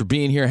guys for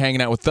being here,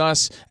 hanging out with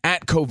us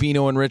at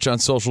Covino and Rich on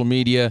social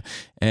media.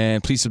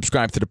 And please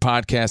subscribe to the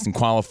podcast and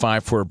qualify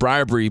for a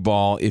bribery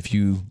ball if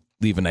you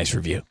leave a nice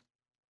review.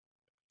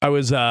 I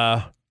was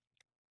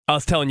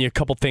telling you a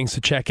couple things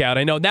to check out.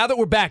 I know now that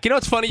we're back,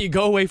 it's funny. You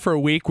go away for a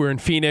week. We're in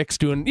Phoenix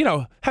doing,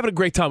 having a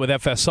great time with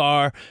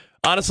FSR.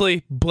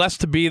 Honestly,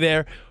 blessed to be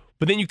there.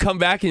 But then you come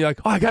back and you're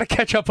like, I got to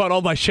catch up on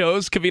all my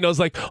shows. Covino's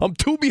like, I'm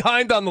too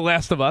behind on The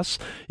Last of Us.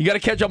 You got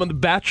to catch up on The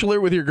Bachelor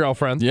with your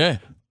girlfriend. Yeah.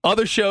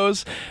 Other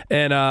shows.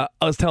 And I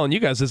was telling you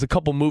guys, there's a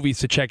couple movies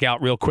to check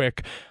out real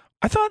quick.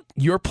 I thought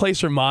Your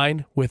Place or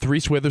Mine with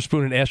Reese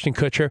Witherspoon and Ashton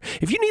Kutcher.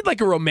 If you need like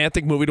a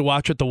romantic movie to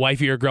watch with the wife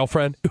of your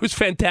girlfriend, it was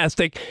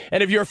fantastic.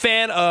 And if you're a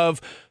fan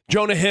of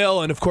Jonah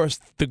Hill and, of course,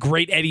 the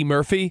great Eddie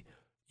Murphy,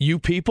 You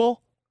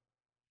People,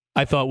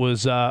 I thought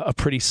was a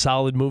pretty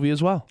solid movie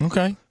as well.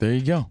 Okay, there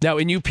you go. Now,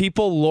 in You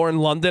People, Lauren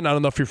London, I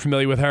don't know if you're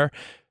familiar with her,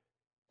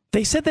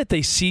 they said that they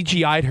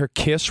CGI'd her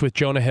kiss with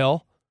Jonah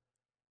Hill.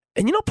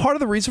 And part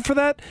of the reason for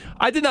that?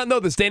 I did not know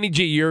this. Danny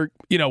G, you're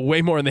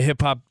way more in the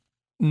hip-hop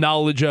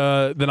knowledge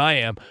than I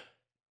am.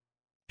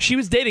 She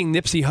was dating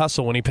Nipsey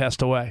Hussle when he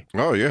passed away.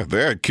 Oh, yeah.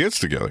 They had kids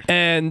together.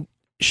 And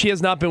she has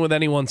not been with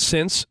anyone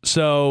since.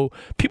 So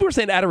people were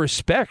saying out of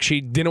respect, she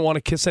didn't want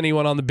to kiss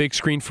anyone on the big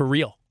screen for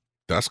real.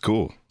 That's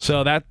cool.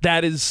 So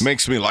that is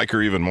makes me like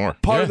her even more.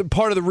 Part of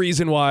the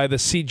reason why the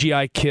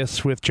CGI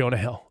kiss with Jonah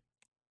Hill.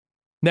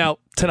 Now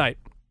tonight,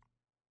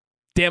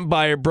 Dan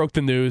Beyer broke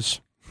the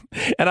news,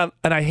 and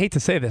I hate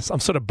to say this, I'm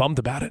sort of bummed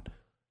about it.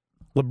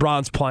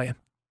 LeBron's playing.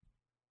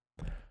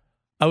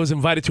 I was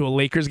invited to a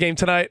Lakers game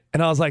tonight,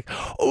 and I was like,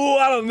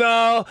 I don't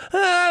know,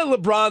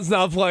 LeBron's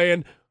not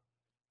playing.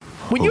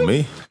 When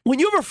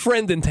you have a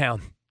friend in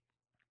town,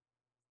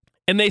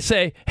 and they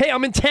say, hey,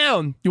 I'm in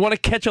town. You want to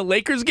catch a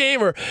Lakers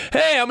game? Or,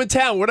 hey, I'm in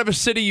town, whatever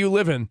city you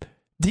live in.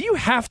 Do you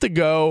have to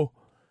go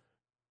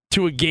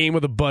to a game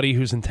with a buddy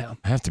who's in town?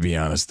 I have to be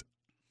honest.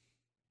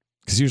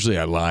 Because usually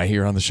I lie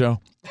here on the show.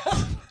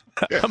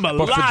 I'm a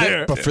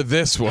liar. But for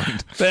this one.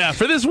 Yeah,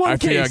 for this one I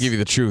case. figure I'll give you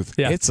the truth.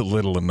 Yeah. It's a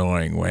little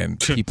annoying when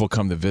people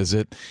come to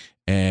visit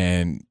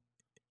and,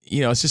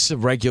 it's just a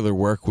regular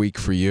work week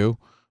for you,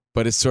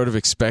 but it's sort of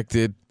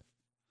expected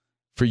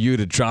for you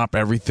to drop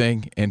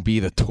everything and be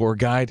the tour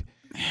guide.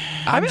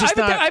 I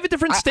have a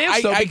different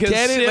stance, though. I because,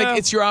 get it. Like,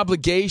 it's your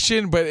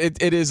obligation, but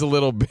it is a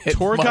little bit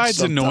Tour much guide's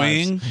sometimes.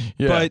 annoying,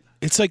 Yeah. but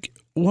it's like,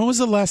 when was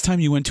the last time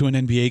you went to an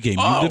NBA game?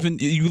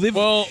 You live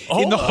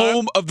in the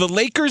home of the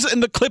Lakers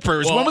and the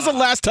Clippers. When was the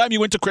last time you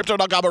went to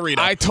Crypto.com Arena?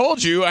 I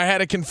told you I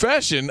had a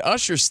confession,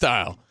 Usher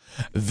style.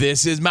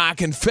 This is my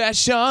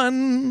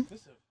confession.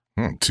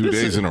 2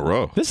 days in a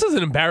row. This is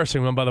an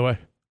embarrassing one, by the way.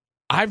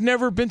 I've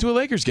never been to a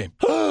Lakers game.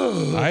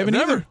 I haven't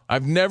either.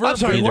 I've never I'm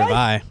sorry, been. Neither have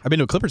I. I've been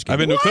to a Clippers game. I've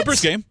been to a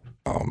Clippers game.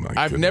 Oh, my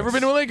I've never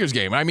been to a Lakers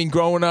game. I mean,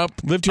 growing up,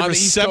 Lived here on for the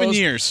East 7 Coast,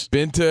 years.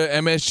 Been to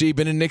MSG,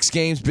 been to Knicks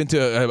games, been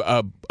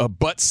to a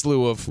butt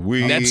slew of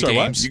Nets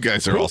games. You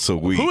guys are also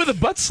weak. Who are the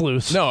butt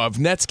sleuths? No, of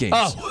Nets games.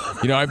 Oh.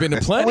 I've been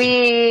to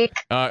plenty.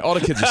 All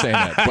the kids are saying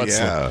that. Butt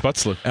Yeah. slew. Butt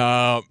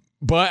slew.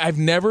 But I've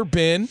never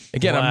been,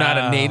 again, I'm not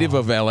Wow. a native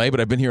of LA, but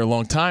I've been here a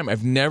long time.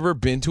 I've never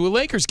been to a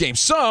Lakers game.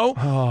 So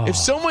if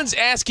someone's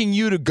asking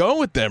you to go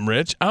with them,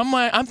 Rich,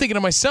 I'm thinking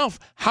to myself,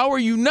 how are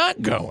you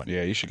not going?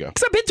 Yeah, you should go.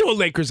 Because I've been to a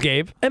Lakers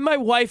game, and my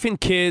wife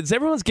and kids,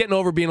 everyone's getting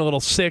over being a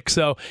little sick,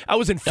 so I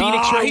was in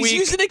Phoenix for a he's week.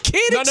 using a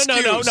kid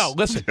No.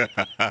 Listen. Well,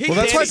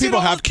 that's why people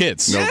have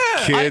kids. No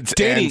kids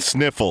Danny- and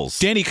sniffles.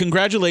 Danny,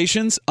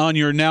 congratulations on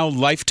your now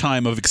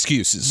lifetime of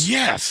excuses.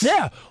 Yes.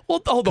 Yeah.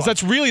 Well, hold on. Because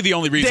that's really the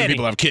only reason Danny.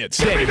 people have kids.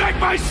 Danny.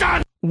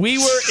 We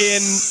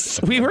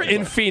were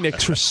in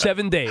Phoenix for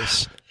 7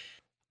 days.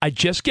 I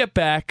just get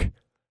back.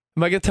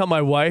 Am I going to tell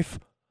my wife,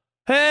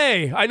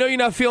 hey, I know you're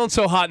not feeling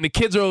so hot and the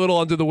kids are a little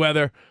under the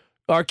weather.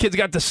 Our kids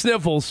got the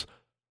sniffles.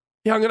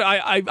 Yeah,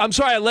 I'm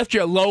sorry I left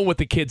you alone with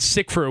the kids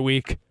sick for a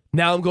week.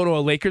 Now I'm going to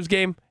a Lakers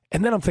game.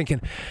 And then I'm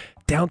thinking,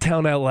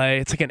 downtown LA,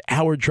 it's like an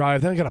hour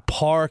drive. Then I got to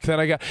park. Then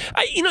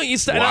you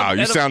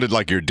sounded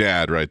like your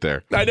dad right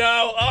there. I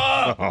know.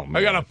 Oh, man.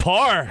 I got to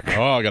park.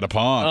 Oh, I got a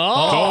pawn.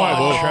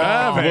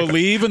 Traffic. We'll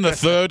leave in the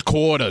third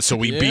quarter, so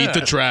we beat the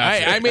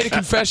traffic. I made a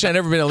confession. I've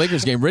never been to a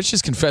Lakers game. Rich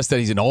just confessed that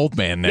he's an old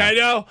man now. Yeah, I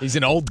know. He's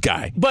an old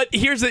guy. But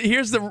here's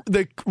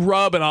the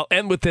rub, and I'll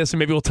end with this, and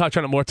maybe we'll touch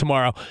on it more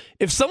tomorrow.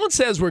 If someone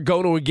says we're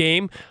going to a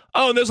game,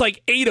 and there's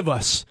like 8 of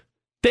us,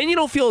 then you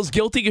don't feel as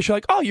guilty because you're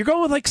like, you're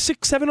going with like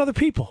 6, 7 other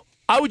people.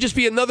 I would just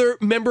be another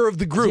member of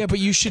the group. Yeah, but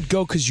you should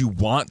go because you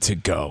want to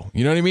go.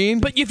 You know what I mean?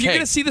 But if you're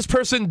going to see this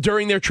person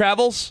during their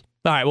travels,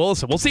 All right, well,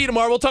 listen, we'll see you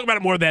tomorrow. We'll talk about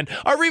it more then.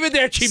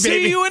 Arrivederci,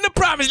 baby. See you in the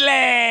promised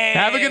land.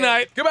 Have a good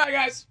night. Goodbye,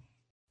 guys.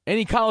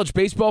 Any college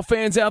baseball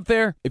fans out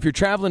there? If you're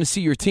traveling to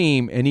see your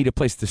team and need a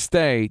place to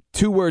stay,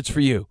 2 words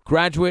for you: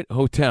 Graduate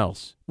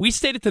Hotels. We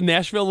stayed at the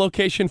Nashville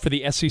location for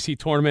the SEC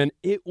tournament.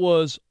 It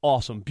was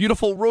awesome.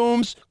 Beautiful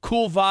rooms,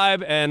 cool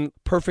vibe, and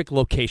perfect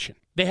location.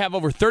 They have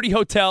over 30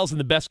 hotels in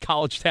the best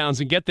college towns,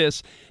 and get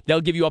this, they'll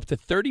give you up to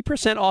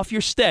 30% off your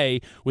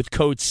stay with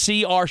code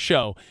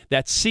CRSHOW.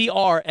 That's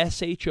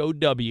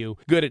CRSHOW.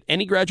 Good at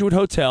any Graduate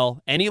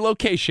Hotel, any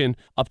location,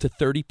 up to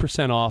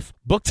 30% off.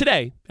 Book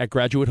today at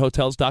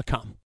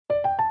graduatehotels.com.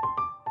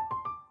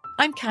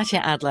 I'm Katya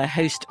Adler,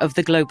 host of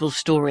The Global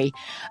Story.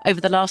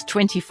 Over the last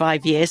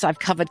 25 years, I've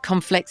covered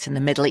conflicts in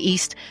the Middle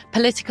East,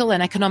 political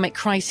and economic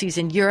crises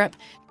in Europe,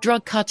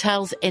 drug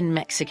cartels in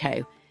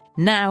Mexico.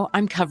 Now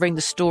I'm covering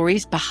the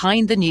stories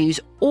behind the news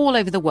all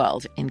over the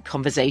world in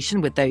conversation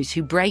with those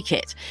who break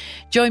it.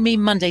 Join me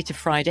Monday to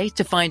Friday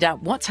to find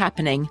out what's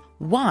happening,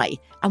 why,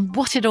 and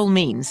what it all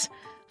means.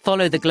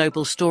 Follow The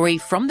Global Story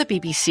from the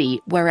BBC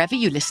wherever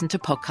you listen to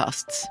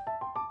podcasts.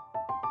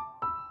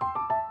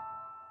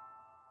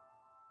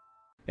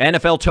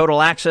 NFL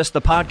Total Access,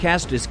 the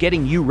podcast, is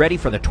getting you ready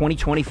for the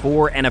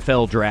 2024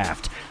 NFL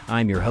Draft.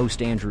 I'm your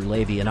host, Andrew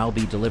Levy, and I'll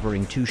be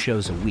delivering 2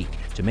 shows a week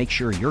to make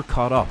sure you're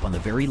caught up on the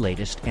very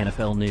latest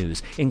NFL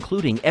news,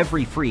 including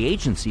every free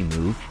agency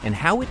move and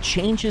how it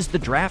changes the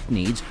draft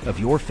needs of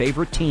your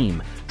favorite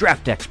team.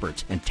 Draft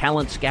experts and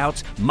talent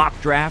scouts, mock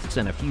drafts,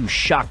 and a few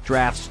shock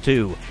drafts,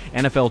 too.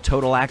 NFL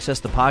Total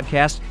Access, the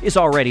podcast, is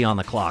already on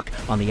the clock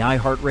on the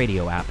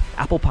iHeartRadio app,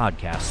 Apple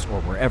Podcasts,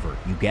 or wherever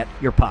you get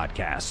your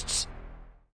podcasts.